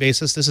a daily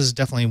basis, this is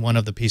definitely one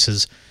of the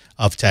pieces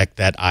of tech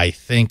that I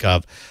think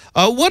of.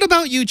 What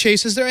about you,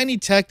 Chase? Is there any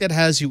tech that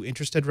has you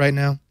interested right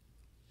now?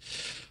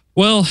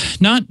 Well,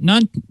 not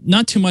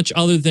too much,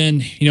 other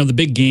than, you know, the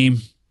big game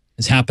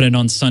is happening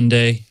on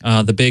Sunday,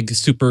 the big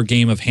super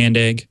game of hand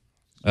egg.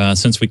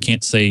 Since we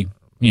can't say,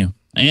 you know,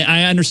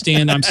 I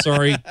understand. I'm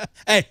sorry.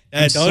 Hey,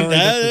 I'm don't.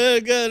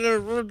 sorry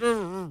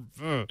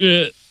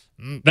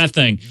That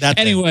thing. That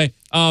thing. Anyway,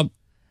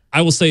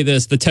 I will say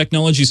this. The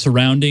technology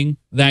surrounding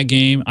that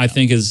game, I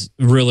think, is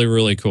really,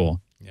 really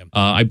cool.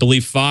 I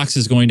believe Fox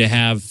is going to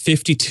have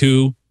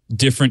 52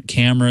 different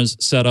cameras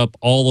set up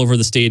all over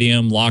the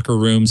stadium, locker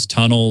rooms,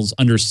 tunnels,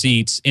 under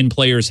seats, in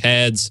players'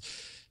 heads,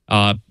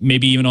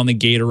 maybe even on the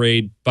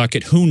Gatorade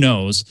bucket. Who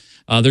knows?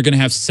 They're going to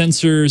have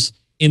sensors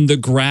in the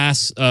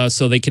grass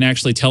so they can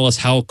actually tell us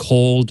how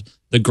cold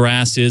the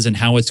grass is and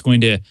how it's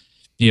going to,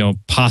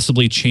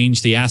 possibly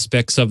change the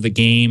aspects of the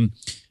game.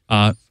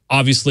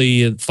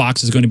 Obviously,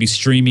 Fox is going to be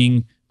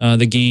streaming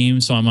the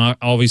game, so I'm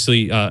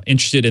obviously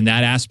interested in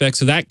that aspect.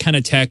 So that kind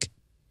of tech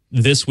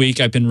this week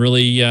I've been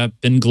really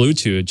been glued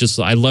to.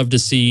 I love to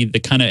see the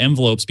kind of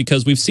envelopes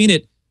because we've seen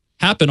it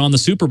happen on the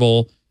Super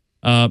Bowl,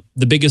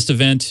 the biggest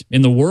event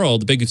in the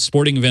world, the biggest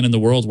sporting event in the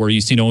world, where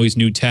you've seen always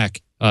new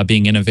tech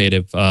being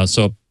innovative.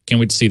 So can't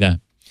wait to see that.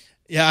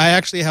 Yeah, I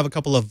actually have a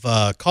couple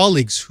of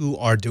colleagues who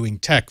are doing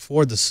tech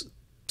for the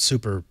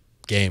Super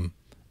game.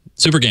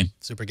 For the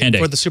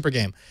Super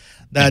game.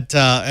 That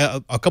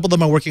a couple of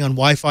them are working on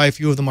Wi-Fi. A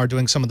few of them are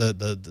doing some of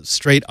the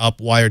straight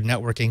up wired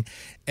networking,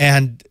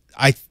 and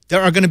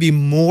there are going to be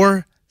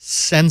more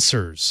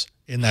sensors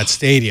in that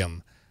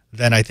stadium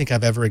than I think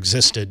I've ever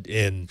existed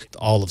in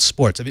all of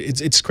sports. I mean,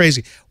 it's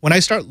crazy. When I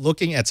start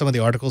looking at some of the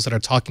articles that are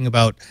talking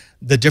about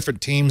the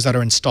different teams that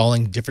are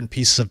installing different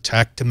pieces of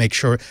tech to make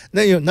sure,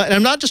 and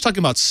I'm not just talking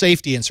about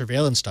safety and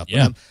surveillance stuff,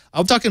 but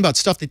I'm talking about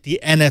stuff that the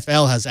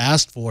NFL has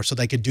asked for so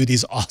they could do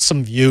these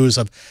awesome views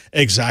of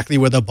exactly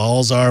where the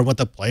balls are, what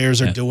the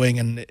players are doing,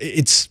 and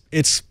it's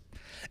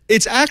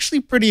actually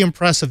pretty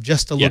impressive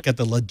just to look at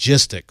the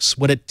logistics,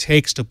 what it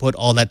takes to put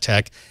all that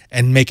tech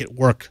and make it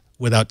work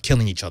without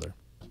killing each other.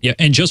 Yeah,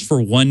 and just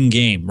for one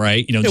game,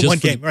 right? Just one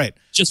game, right?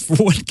 Just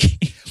for one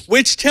game,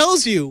 which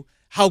tells you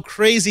how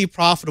crazy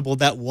profitable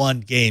that one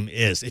game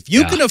is. If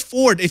you can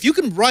afford, if you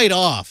can write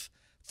off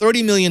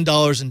 $30 million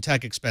in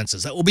tech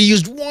expenses that will be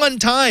used one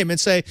time and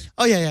say,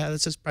 "Oh yeah,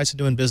 that's just the price of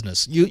doing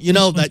business." You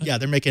know that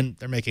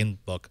they're making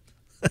book.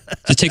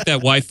 To take that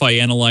Wi-Fi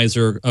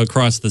analyzer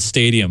across the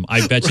stadium,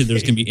 I bet you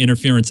there's going to be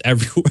interference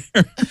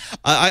everywhere.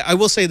 I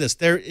will say this: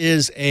 there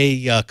is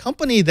a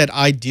company that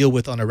I deal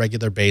with on a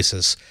regular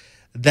basis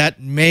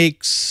that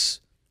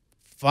makes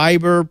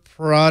fiber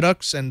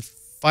products and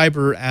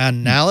fiber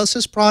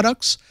analysis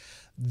products.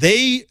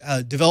 They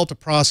developed a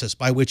process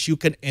by which you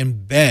can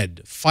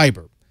embed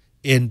fiber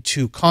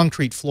into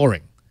concrete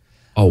flooring.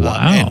 Oh,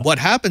 wow. And what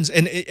happens,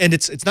 and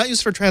it's not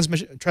used for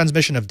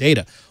transmission of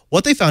data.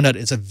 What they found out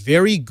is a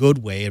very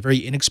good way, a very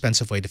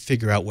inexpensive way to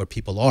figure out where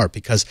people are,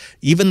 because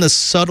even the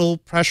subtle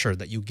pressure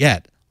that you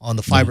get on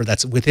the fiber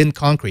that's within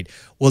concrete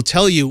will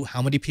tell you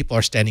how many people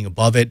are standing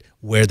above it,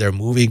 where they're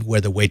moving,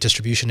 where the weight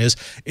distribution is.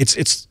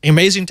 It's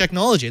amazing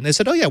technology. And they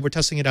said, "Oh yeah, we're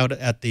testing it out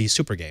at the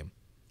Super game."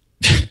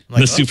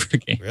 Like, Super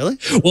game. Really?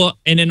 Well,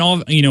 and in all,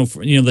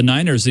 the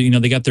Niners,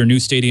 they got their new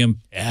stadium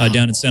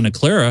down in Santa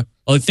Clara.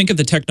 Well, think of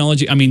the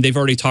technology. I mean, they've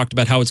already talked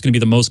about how it's going to be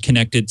the most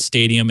connected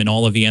stadium in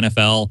all of the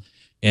NFL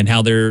and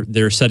how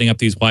they're setting up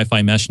these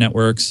Wi-Fi mesh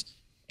networks.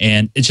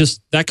 And it's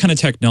just that kind of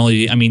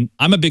technology. I mean,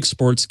 I'm a big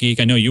sports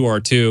geek. I know you are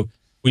too.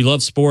 We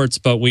love sports,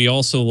 but we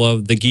also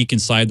love the geek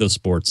inside those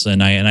sports.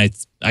 And I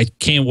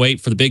can't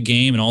wait for the big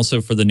game and also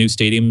for the new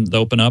stadium to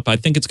open up. I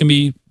think it's going to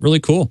be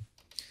really cool.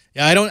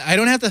 Yeah, I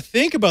don't have to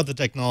think about the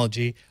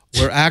technology.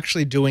 We're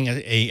actually doing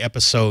a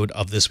episode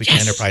of This Week in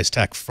Enterprise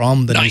Tech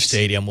from the new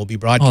stadium. We'll be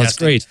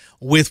broadcasting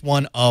with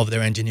one of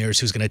their engineers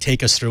who's going to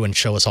take us through and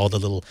show us all the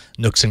little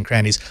nooks and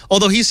crannies.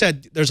 Although he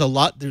said there's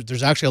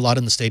actually a lot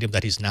in the stadium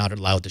that he's not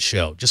allowed to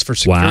show. Just for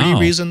security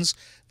reasons,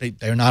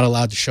 they're not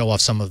allowed to show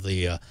off some of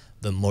the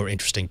more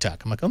interesting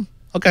tech. I'm like, oh,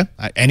 okay,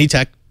 any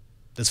tech,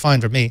 that's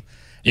fine for me.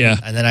 Yeah.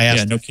 And then I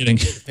asked, no kidding,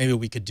 if maybe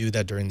we could do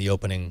that during the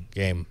opening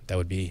game.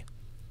 That'd be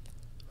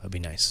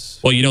nice.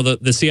 Well,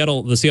 the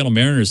Seattle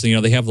Mariners,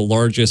 they have the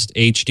largest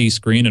HD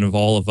screen of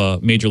all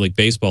of Major League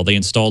Baseball. They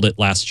installed it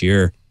last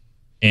year,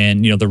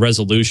 and the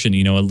resolution,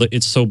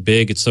 it's so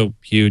big, it's so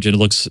huge, and it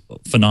looks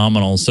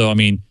phenomenal. So I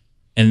mean,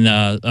 and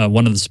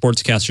one of the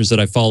sportscasters that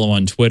I follow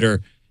on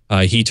Twitter,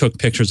 he took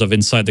pictures of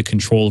inside the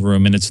control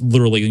room, and it's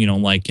literally,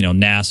 like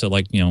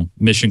NASA,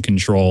 mission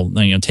control.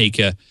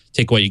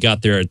 Take what you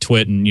got there at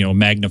TWiT and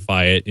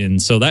magnify it. And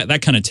so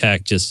that kind of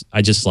tech,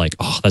 I just like,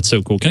 oh, that's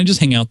so cool. Can I just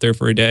hang out there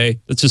for a day?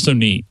 That's just so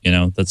neat.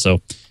 That's so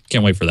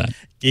can't wait for that.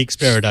 Geeks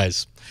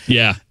Paradise.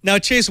 Yeah. Now,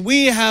 Chase,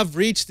 we have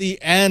reached the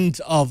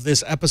end of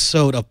this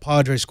episode of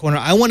Padre's Corner.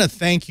 I want to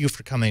thank you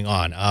for coming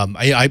on.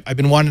 I've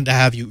been wanting to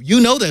have you. You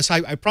know this.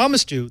 I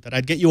promised you that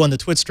I'd get you on the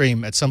Twitch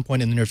stream at some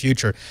point in the near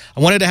future. I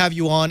wanted to have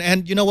you on,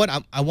 and you know what?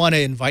 I want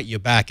to invite you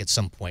back at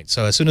some point.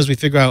 So as soon as we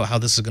figure out how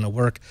this is going to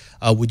work,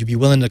 would you be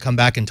willing to come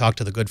back and talk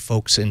to the good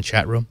folks in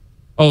chat room?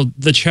 Oh,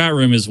 the chat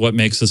room is what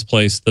makes this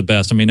place the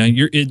best. I mean,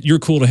 you're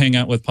cool to hang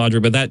out with, Padre,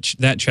 but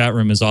that chat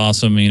room is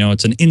awesome.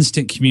 It's an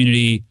instant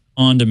community.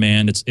 On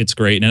demand, it's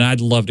great, and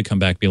I'd love to come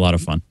back. It'd be a lot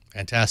of fun.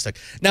 Fantastic.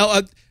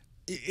 Now,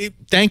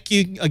 thank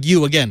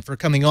you again for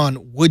coming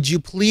on. Would you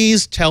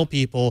please tell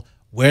people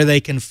where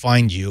they can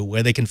find you,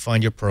 where they can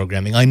find your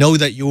programming. I know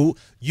that you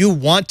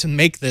want to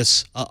make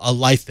this a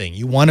life thing.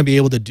 You want to be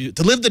able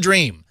to live the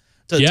dream,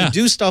 to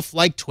do stuff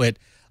like Twit.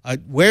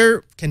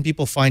 Where can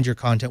people find your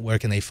content? Where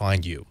can they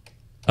find you?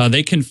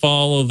 They can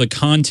follow the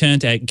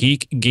content at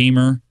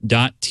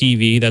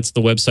geekgamer.tv. That's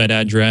the website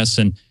address.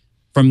 And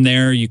from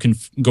there, you can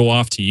go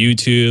off to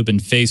YouTube and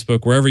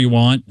Facebook, wherever you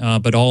want.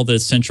 But all the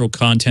essential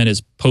content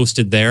is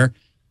posted there.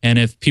 And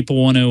if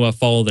people want to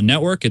follow the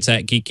network, it's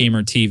at Geek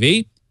Gamer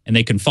TV. And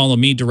they can follow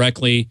me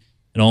directly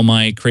and all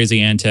my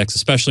crazy antics,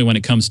 especially when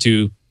it comes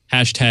to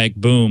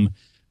 #boom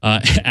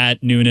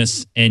at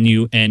Nunes,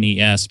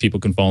 Nunes.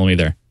 People can follow me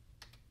there.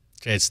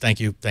 Chase, thank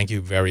you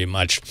very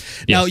much.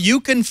 Yes. Now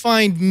you can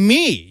find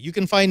me. You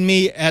can find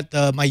me at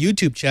my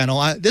YouTube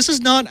channel. This is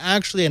not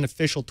actually an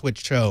official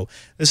Twitch show.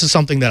 This is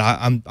something that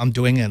I'm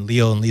doing, and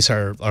Leo and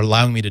Lisa are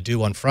allowing me to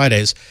do on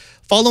Fridays.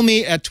 Follow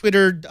me at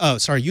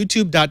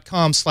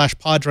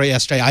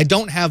youtube.com/PadreSJ. I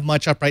don't have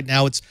much up right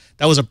now.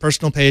 That was a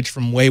personal page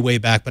from way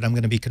back, but I'm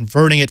going to be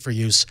converting it for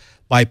use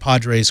by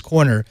Padre's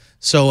Corner.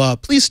 So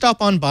please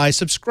stop on by,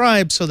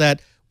 subscribe, so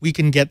that we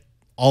can get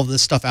all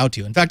this stuff out to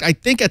you. In fact, I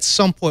think at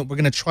some point we're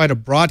going to try to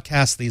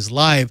broadcast these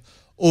live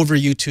over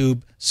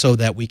YouTube so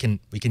that we can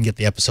get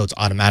the episodes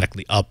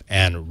automatically up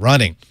and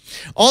running.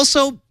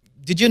 Also,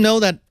 did you know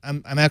that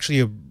I'm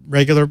actually a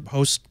regular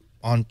host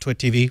on Twit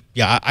TV?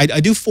 Yeah, I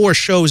do 4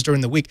 shows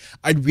during the week.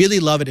 I'd really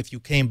love it if you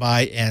came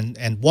by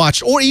and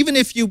watched, or even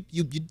if you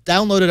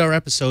downloaded our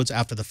episodes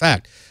after the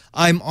fact.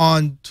 I'm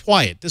on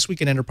Twiet, This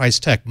Week in Enterprise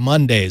Tech,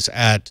 Mondays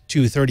at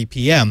 2:30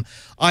 p.m.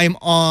 I'm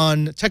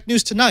on Tech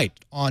News Tonight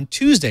on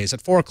Tuesdays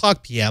at 4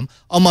 o'clock p.m.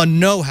 I'm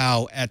on Know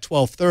How at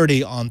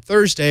 12:30 on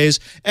Thursdays,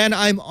 and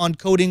I'm on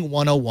Coding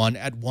 101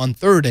 at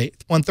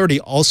 1:30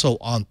 also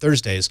on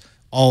Thursdays,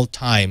 all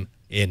time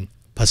in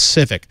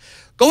Pacific.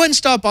 Go ahead and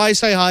stop by,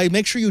 say hi.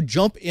 Make sure you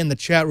jump in the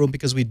chat room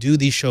because we do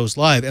these shows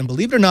live. And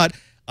believe it or not,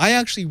 I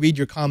actually read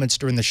your comments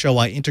during the show.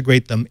 I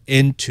integrate them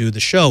into the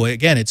show.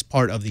 Again, it's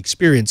part of the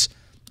experience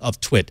of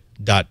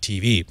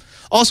twit.tv.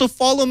 Also,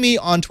 follow me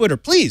on Twitter.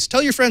 Please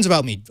tell your friends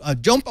about me.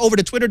 Jump over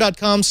to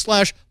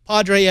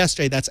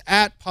twitter.com/PadreSJ. That's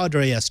at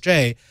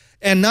PadreSJ.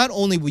 And not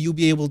only will you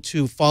be able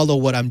to follow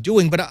what I'm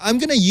doing, but I'm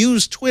going to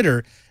use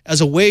Twitter as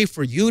a way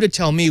for you to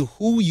tell me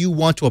who you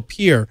want to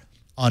appear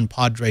on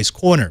Padre's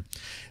Corner.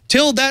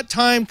 Till that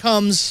time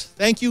comes,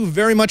 thank you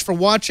very much for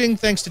watching.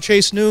 Thanks to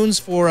Chase Nunes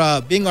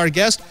for being our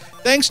guest.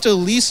 Thanks to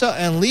Lisa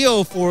and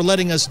Leo for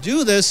letting us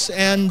do this.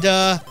 And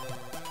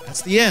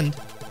that's the end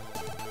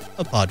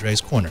of Padre's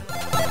Corner.